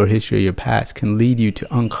your history, your past, can lead you to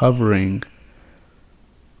uncovering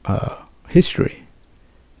history.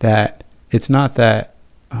 That it's not that,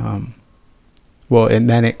 well, and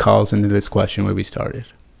then it calls into this question where we started,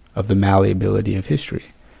 of the malleability of history.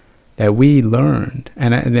 That we learned,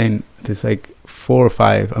 and then there's like 4 or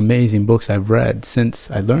 5 amazing books I've read since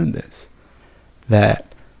I learned this, that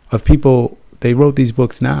of people, they wrote these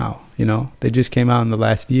books now, they just came out in the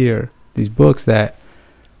last year, these books that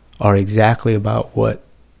are exactly about what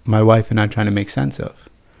my wife and I are trying to make sense of.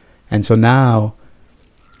 And so now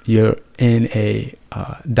you're in a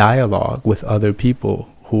dialogue with other people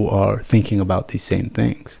who are thinking about these same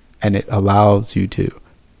things, and it allows you to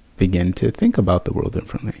begin to think about the world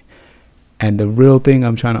differently. And the real thing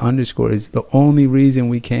I'm trying to underscore is the only reason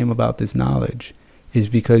we came about this knowledge is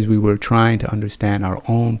because we were trying to understand our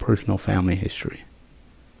own personal family history.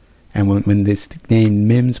 And when this name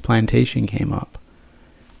Mims Plantation came up,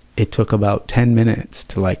 it took about 10 minutes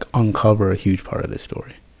to like uncover a huge part of the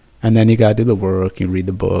story. And then you got to do the work, you read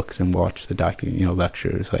the books and watch the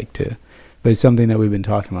lectures, but it's something that we've been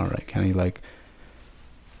talking about, right? Kind of like,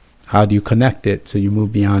 how do you connect it so you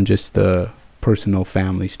move beyond just the personal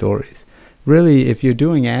family stories? Really, if you're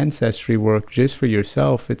doing ancestry work just for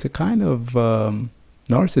yourself, it's a kind of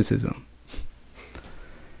narcissism.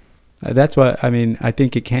 That's what, I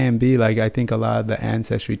think it can be like, I think a lot of the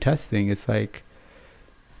ancestry testing, it's like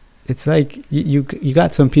you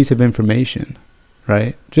got some piece of information,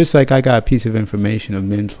 right? Just like I got a piece of information of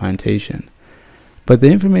Mims Plantation. But the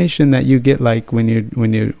information that you get, like when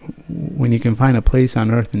you can find a place on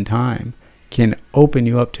earth and time, can open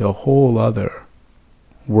you up to a whole other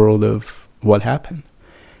world of what happened.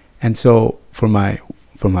 And so for my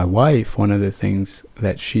wife, one of the things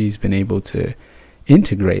that she's been able to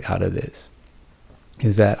integrate out of this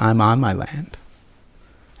is that I'm on my land,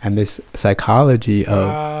 and this psychology of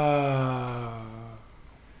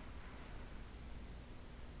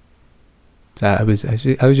I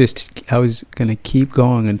was gonna keep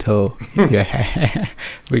going until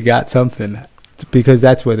we got something, because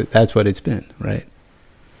that's what it's been, right?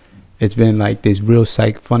 It's been like this real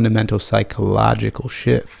fundamental psychological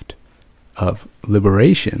shift of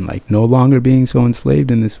liberation, like no longer being so enslaved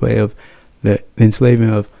in this way of the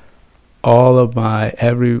enslavement of all my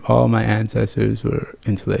ancestors were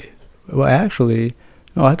enslaved. Well, actually,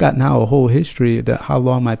 no, I got now a whole history of how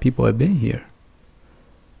long my people have been here.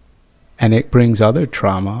 And it brings other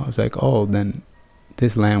trauma. I was like, oh, then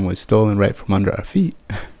this land was stolen right from under our feet.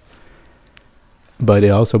 But it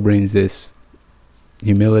also brings this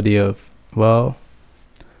humility of, well,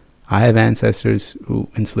 I have ancestors who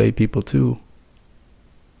enslaved people too.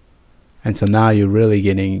 And so now you're really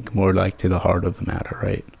getting more like to the heart of the matter,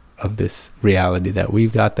 right? Of this reality that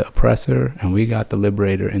we've got the oppressor and we got the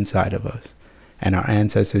liberator inside of us. And our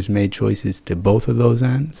ancestors made choices to both of those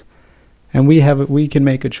ends. And we can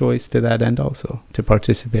make a choice to that end also, to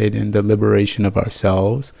participate in the liberation of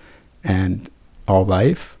ourselves and all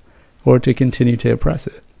life, or to continue to oppress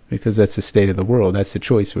it, because that's the state of the world. That's the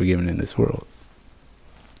choice we're given in this world.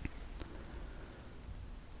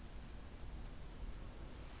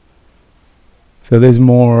 So there's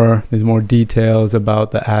more details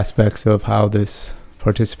about the aspects of how this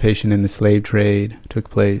participation in the slave trade took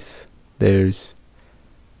place. There's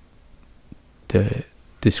the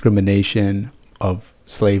discrimination of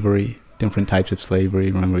slavery, different types of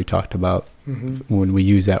slavery. Remember we talked about when we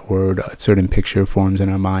use that word, a certain picture forms in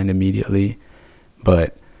our mind immediately.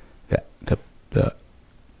 But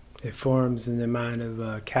it forms in the mind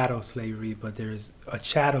of cattle slavery, but there's a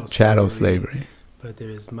chattel slavery. But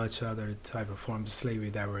there's much other type of forms of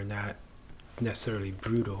slavery that were not necessarily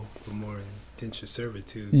brutal, but more indentured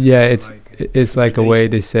servitude. Yeah, it's like a way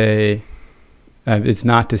to say, it's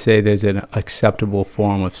not to say there's an acceptable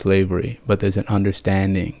form of slavery, but there's an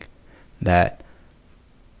understanding that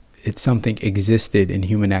it's something existed in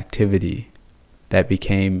human activity that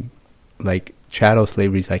became like chattel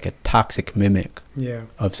slavery is like a toxic mimic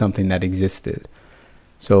of something that existed.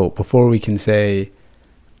 So before we can say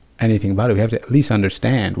anything about it, we have to at least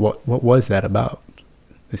understand what was that about,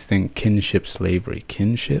 this thing, kinship slavery.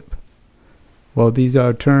 Kinship? Well, these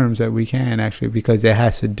are terms that we can actually, because it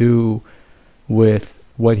has to do with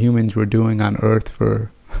what humans were doing on Earth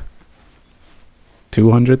for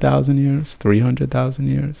 200,000 years, 300,000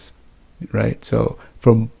 years, right? So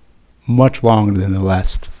for much longer than the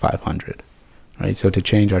last 500, right? So to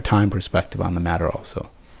change our time perspective on the matter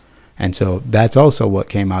also. And so that's also what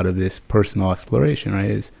came out of this personal exploration, right?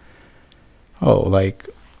 Is, like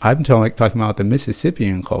I'm talking about the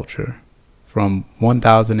Mississippian culture from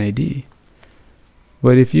 1000 AD.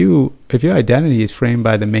 But if your identity is framed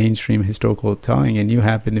by the mainstream historical telling, and you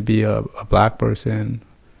happen to be a black person,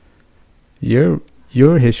 your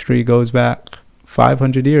history goes back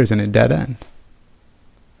 500 years in a dead end.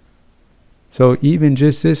 So even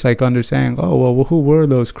just this, like understanding, who were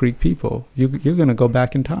those Creek people? You're going to go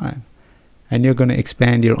back in time, and you're going to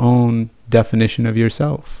expand your own definition of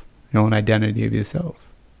yourself, your own identity of yourself.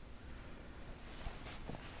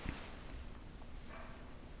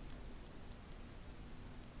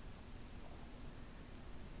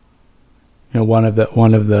 One of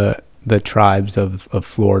the tribes of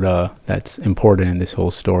Florida that's important in this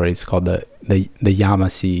whole story is called the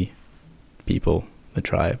Yamasee people, the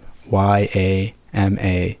tribe. Yamasee.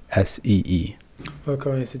 Well,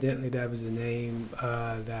 coincidentally, that was the name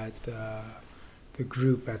that the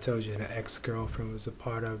group I told you, an ex-girlfriend was a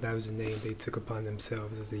part of. That was the name they took upon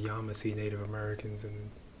themselves as the Yamasee Native Americans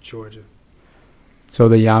in Georgia. So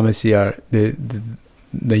the Yamasee are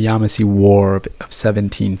the Yamasee War of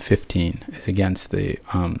 1715 is against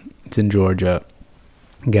it's in Georgia,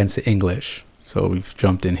 against the English. So we've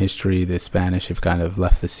jumped in history. The Spanish have kind of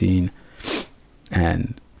left the scene,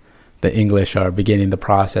 and the English are beginning the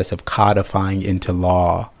process of codifying into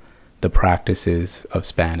law the practices of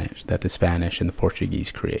Spanish that the Spanish and the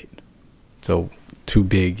Portuguese create. So two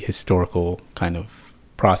big historical kind of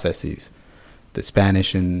processes. The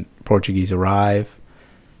Spanish and Portuguese arrive.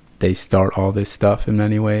 They start all this stuff in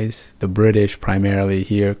many ways. The British primarily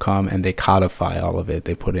here come and they codify all of it.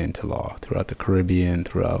 They put it into law throughout the Caribbean,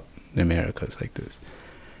 throughout the Americas like this.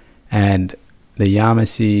 And the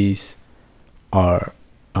Yamasees are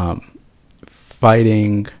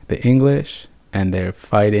fighting the English, and they're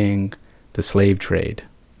fighting the slave trade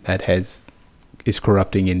that is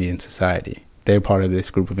corrupting Indian society. They're part of this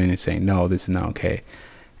group of Indians saying, no, this is not okay.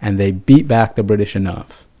 And they beat back the British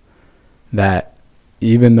enough that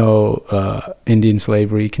even though Indian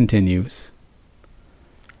slavery continues,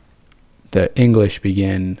 the English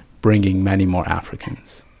begin bringing many more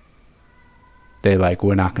Africans. They're like,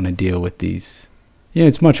 we're not going to deal with these.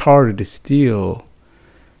 It's much harder to steal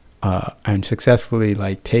and successfully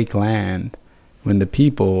take land when the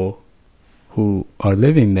people who are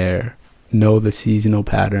living there know the seasonal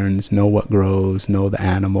patterns, know what grows, know the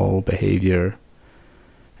animal behavior.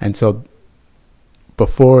 And so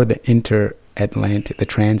before the the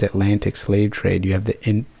transatlantic slave trade. You have the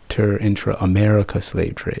intra-America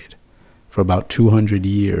slave trade. For about 200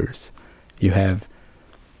 years, you have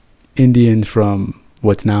Indians from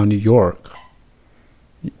what's now New York.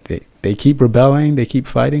 They keep rebelling, they keep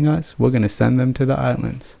fighting us. We're going to send them to the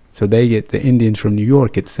islands. So the Indians from New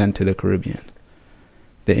York get sent to the Caribbean.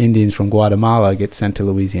 The Indians from Guatemala get sent to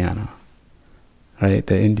Louisiana. Right?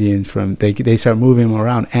 The Indians they start moving them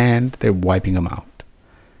around, and they're wiping them out.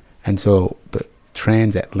 And so the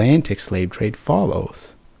transatlantic slave trade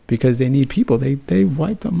follows because they need people. They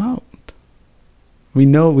wipe them out. We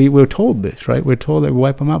know, we're told this, right? We're told that we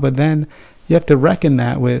wipe them out, but then you have to reckon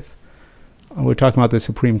that with, we're talking about the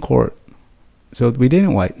Supreme Court. So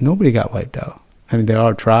nobody got wiped out. I mean, there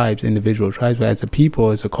are tribes, individual tribes, but as a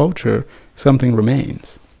people, as a culture, something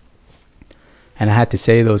remains. And I had to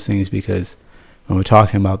say those things because when we're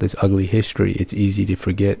talking about this ugly history, it's easy to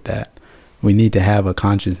forget that we need to have a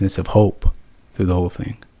consciousness of hope through the whole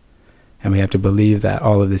thing. And we have to believe that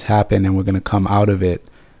all of this happened and we're going to come out of it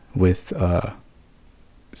with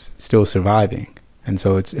still surviving. And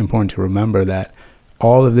so it's important to remember that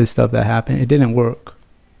all of this stuff that happened, it didn't work.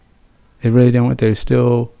 It really didn't work. There's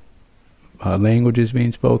still languages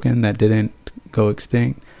being spoken that didn't go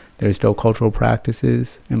extinct. There's still cultural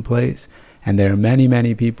practices in place. And there are many,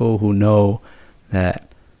 many people who know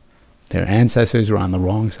that their ancestors were on the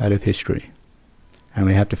wrong side of history. And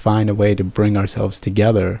we have to find a way to bring ourselves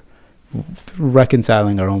together through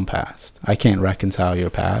reconciling our own past. I can't reconcile your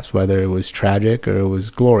past, whether it was tragic or it was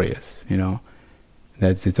glorious,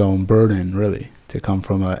 That's its own burden, really, to come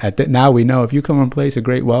from now we know if you come from a place of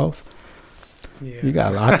great wealth, you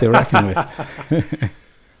got a lot to reckon with.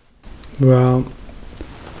 Well,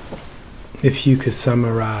 if you could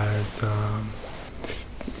summarize,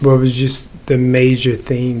 what was just the major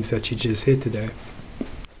themes that you just hit today?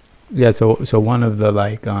 Yeah, so one of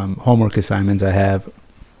the homework assignments I have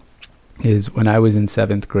is when I was in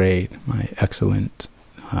 7th grade, my excellent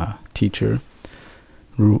teacher,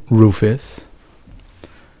 Rufus,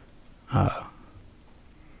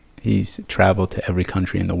 he's traveled to every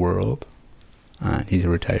country in the world. He's a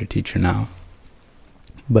retired teacher now.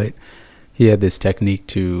 But he had this technique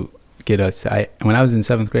to get us... when I was in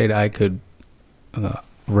 7th grade, I could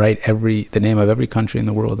write the name of every country in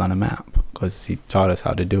the world on a map because he taught us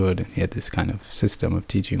how to do it, and he had this kind of system of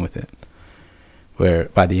teaching with it, where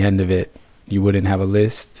by the end of it, you wouldn't have a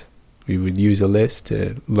list. We would use a list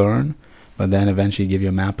to learn, but then eventually give you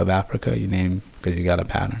a map of Africa, you name, because you got a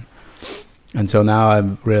pattern. And so now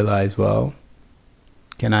I've realized,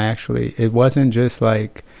 can I actually... It wasn't just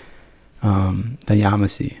like the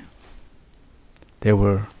Yamasee. There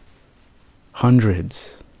were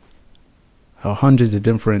hundreds of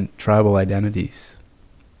different tribal identities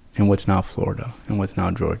in what's now Florida and what's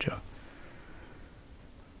now Georgia.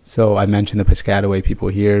 So I mentioned the Piscataway people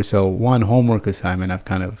here. So one homework assignment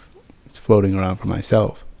it's floating around for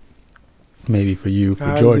myself, maybe for you,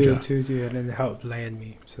 for Georgia. I do it too, and it helped land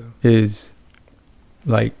me. So is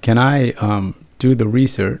can I do the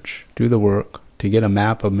research, do the work to get a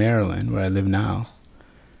map of Maryland, where I live now,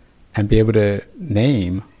 and be able to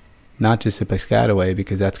name not just the Piscataway,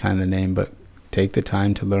 because that's kind of the name, but take the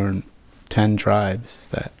time to learn 10 tribes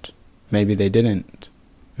that maybe they didn't.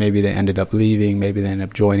 Maybe they ended up leaving, maybe they ended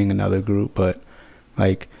up joining another group, but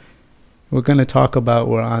we're going to talk about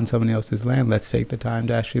we're on somebody else's land. Let's take the time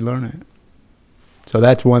to actually learn it. So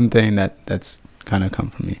that's one thing that's kind of come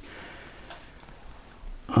from me.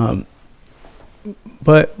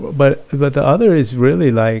 But the other is really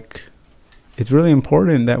it's really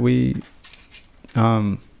important that we,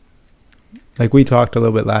 we talked a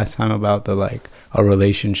little bit last time about our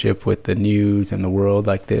relationship with the news and the world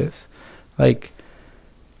like this.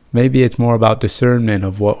 Maybe it's more about discernment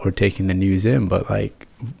of what we're taking the news in, but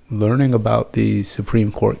learning about these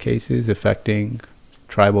Supreme Court cases affecting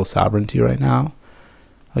tribal sovereignty right now.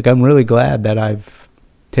 I'm really glad that I've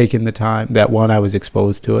taken the time, that one, I was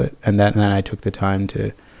exposed to it, and then I took the time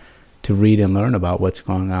to read and learn about what's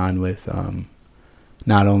going on with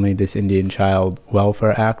not only this Indian Child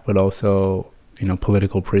Welfare Act, but also,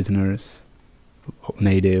 political prisoners,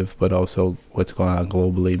 native, but also what's going on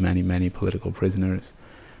globally, many, many political prisoners.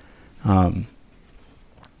 And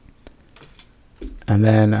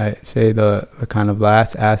then I say the kind of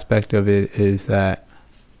last aspect of it is that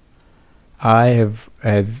I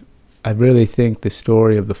really think the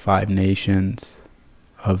story of the 5 nations,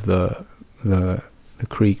 of the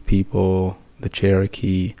Creek people, the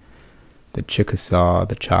Cherokee, the Chickasaw,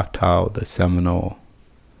 the Choctaw, the Seminole,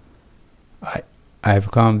 I've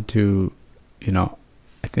come to,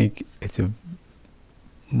 I think it's a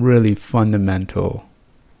really fundamental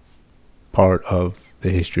part of the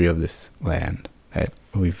history of this land that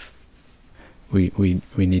we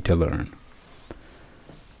need to learn.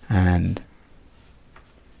 And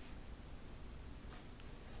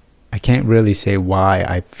I can't really say why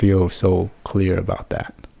I feel so clear about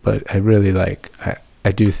that, but I really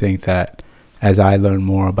I do think that as I learn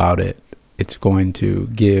more about it, it's going to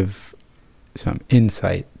give some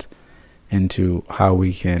insight into how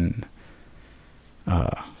we can,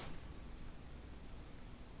 how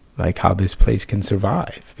this place can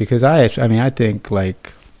survive. Because I think,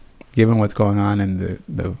 given what's going on in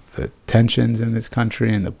the tensions in this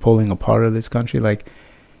country and the pulling apart of this country,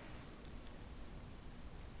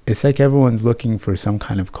 it's like everyone's looking for some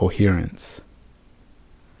kind of coherence.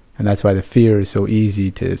 And that's why the fear is so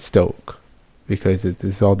easy to stoke, because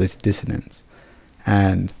there's all this dissonance.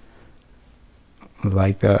 And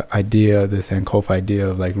the idea, the Sankofa idea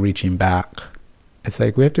of reaching back, it's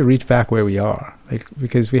we have to reach back where we are,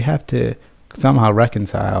 because we have to somehow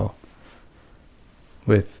reconcile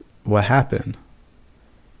with what happened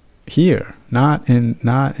here, not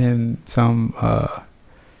in some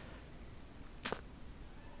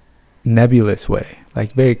nebulous way,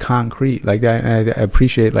 very concrete, that. And I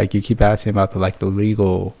appreciate you keep asking about the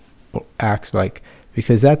legal acts,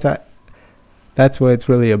 because that's what it's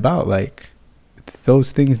really about.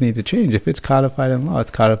 Those things need to change. If it's codified in law,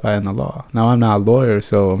 it's codified in the law. Now, I'm not a lawyer,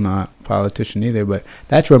 so I'm not a politician either, but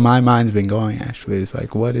that's where my mind's been going, actually. Is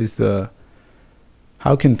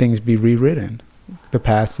how can things be rewritten? The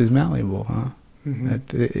past is malleable, huh?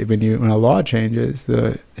 Mm-hmm. When a law changes,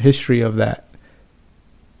 the history of that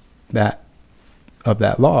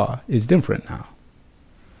law is different now.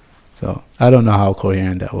 So I don't know how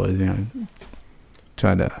coherent that was,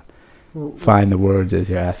 trying to find the words as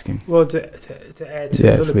you're asking. Well, to add to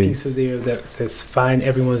a little piece of there that's fine,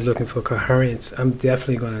 everyone's looking for coherence. I'm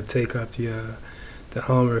definitely going to take up the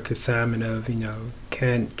homework assignment of,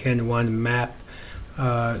 can one map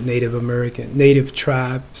Native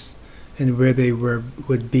tribes and where they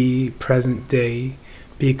would be present day?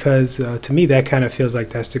 Because to me, that kind of feels like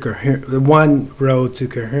that's the one road to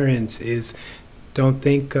coherence is, don't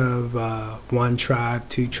think of one tribe,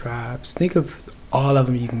 two tribes. Think of all of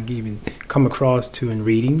them you can even come across to in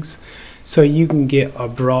readings, so you can get a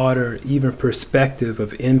broader, even perspective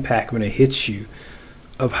of impact when it hits you,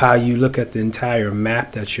 of how you look at the entire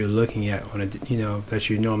map that you're looking at on that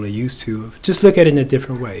you're normally used to. Just look at it in a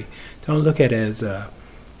different way. Don't look at it as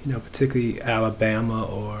particularly Alabama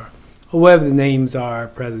or whatever the names are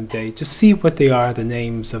present day. Just see what they are, the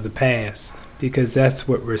names of the past, because that's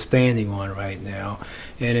what we're standing on right now.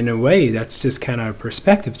 And in a way, that's just kind of a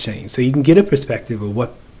perspective change. So you can get a perspective of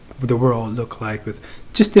what the world looked like with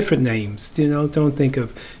just different names. Don't think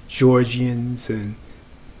of Georgians and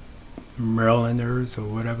Marylanders or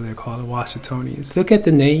whatever they're called, Washingtonians. Look at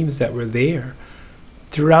the names that were there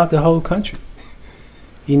throughout the whole country.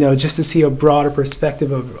 Just to see a broader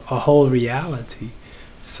perspective of a whole reality.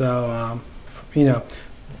 So,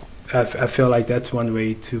 I feel like that's one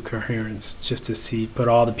way to coherence, just to put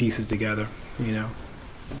all the pieces together,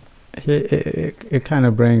 It kind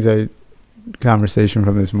of brings a conversation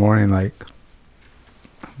from this morning, I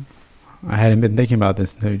hadn't been thinking about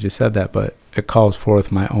this until you just said that, but it calls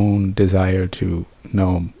forth my own desire to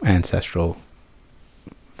know ancestral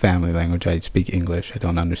family language. I speak English. I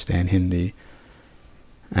don't understand Hindi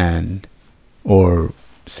or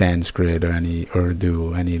Sanskrit or any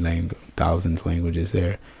Urdu, any thousands of languages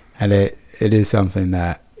there. And it is something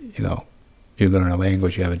that, you learn a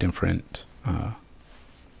language, you have a different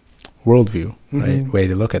worldview, right? Mm-hmm. Way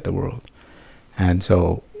to look at the world. And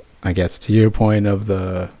so I guess to your point of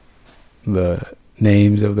the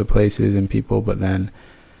names of the places and people, but then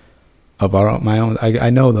of my own,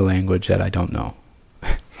 I know the language that I don't know,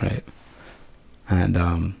 right? And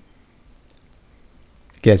I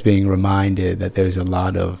guess being reminded that there's a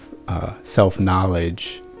lot of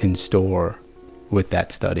self-knowledge in store with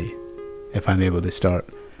that study. If I'm able to start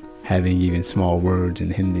having even small words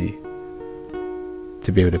in Hindi,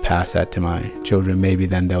 to be able to pass that to my children, maybe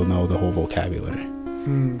then they'll know the whole vocabulary,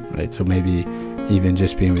 right? So maybe even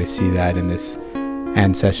just being able to see that in this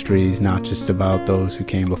ancestry is not just about those who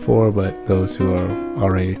came before, but those who are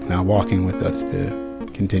already now walking with us to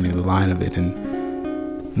continue the line of it.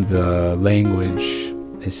 And the language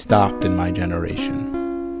is stopped in my generation.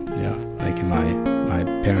 In my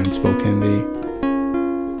parents spoke Hindi,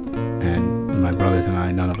 and my brothers and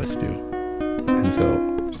I, none of us do. And so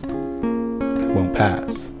it won't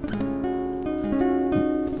pass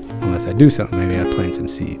unless I do something. Maybe I plant some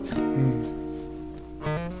seeds.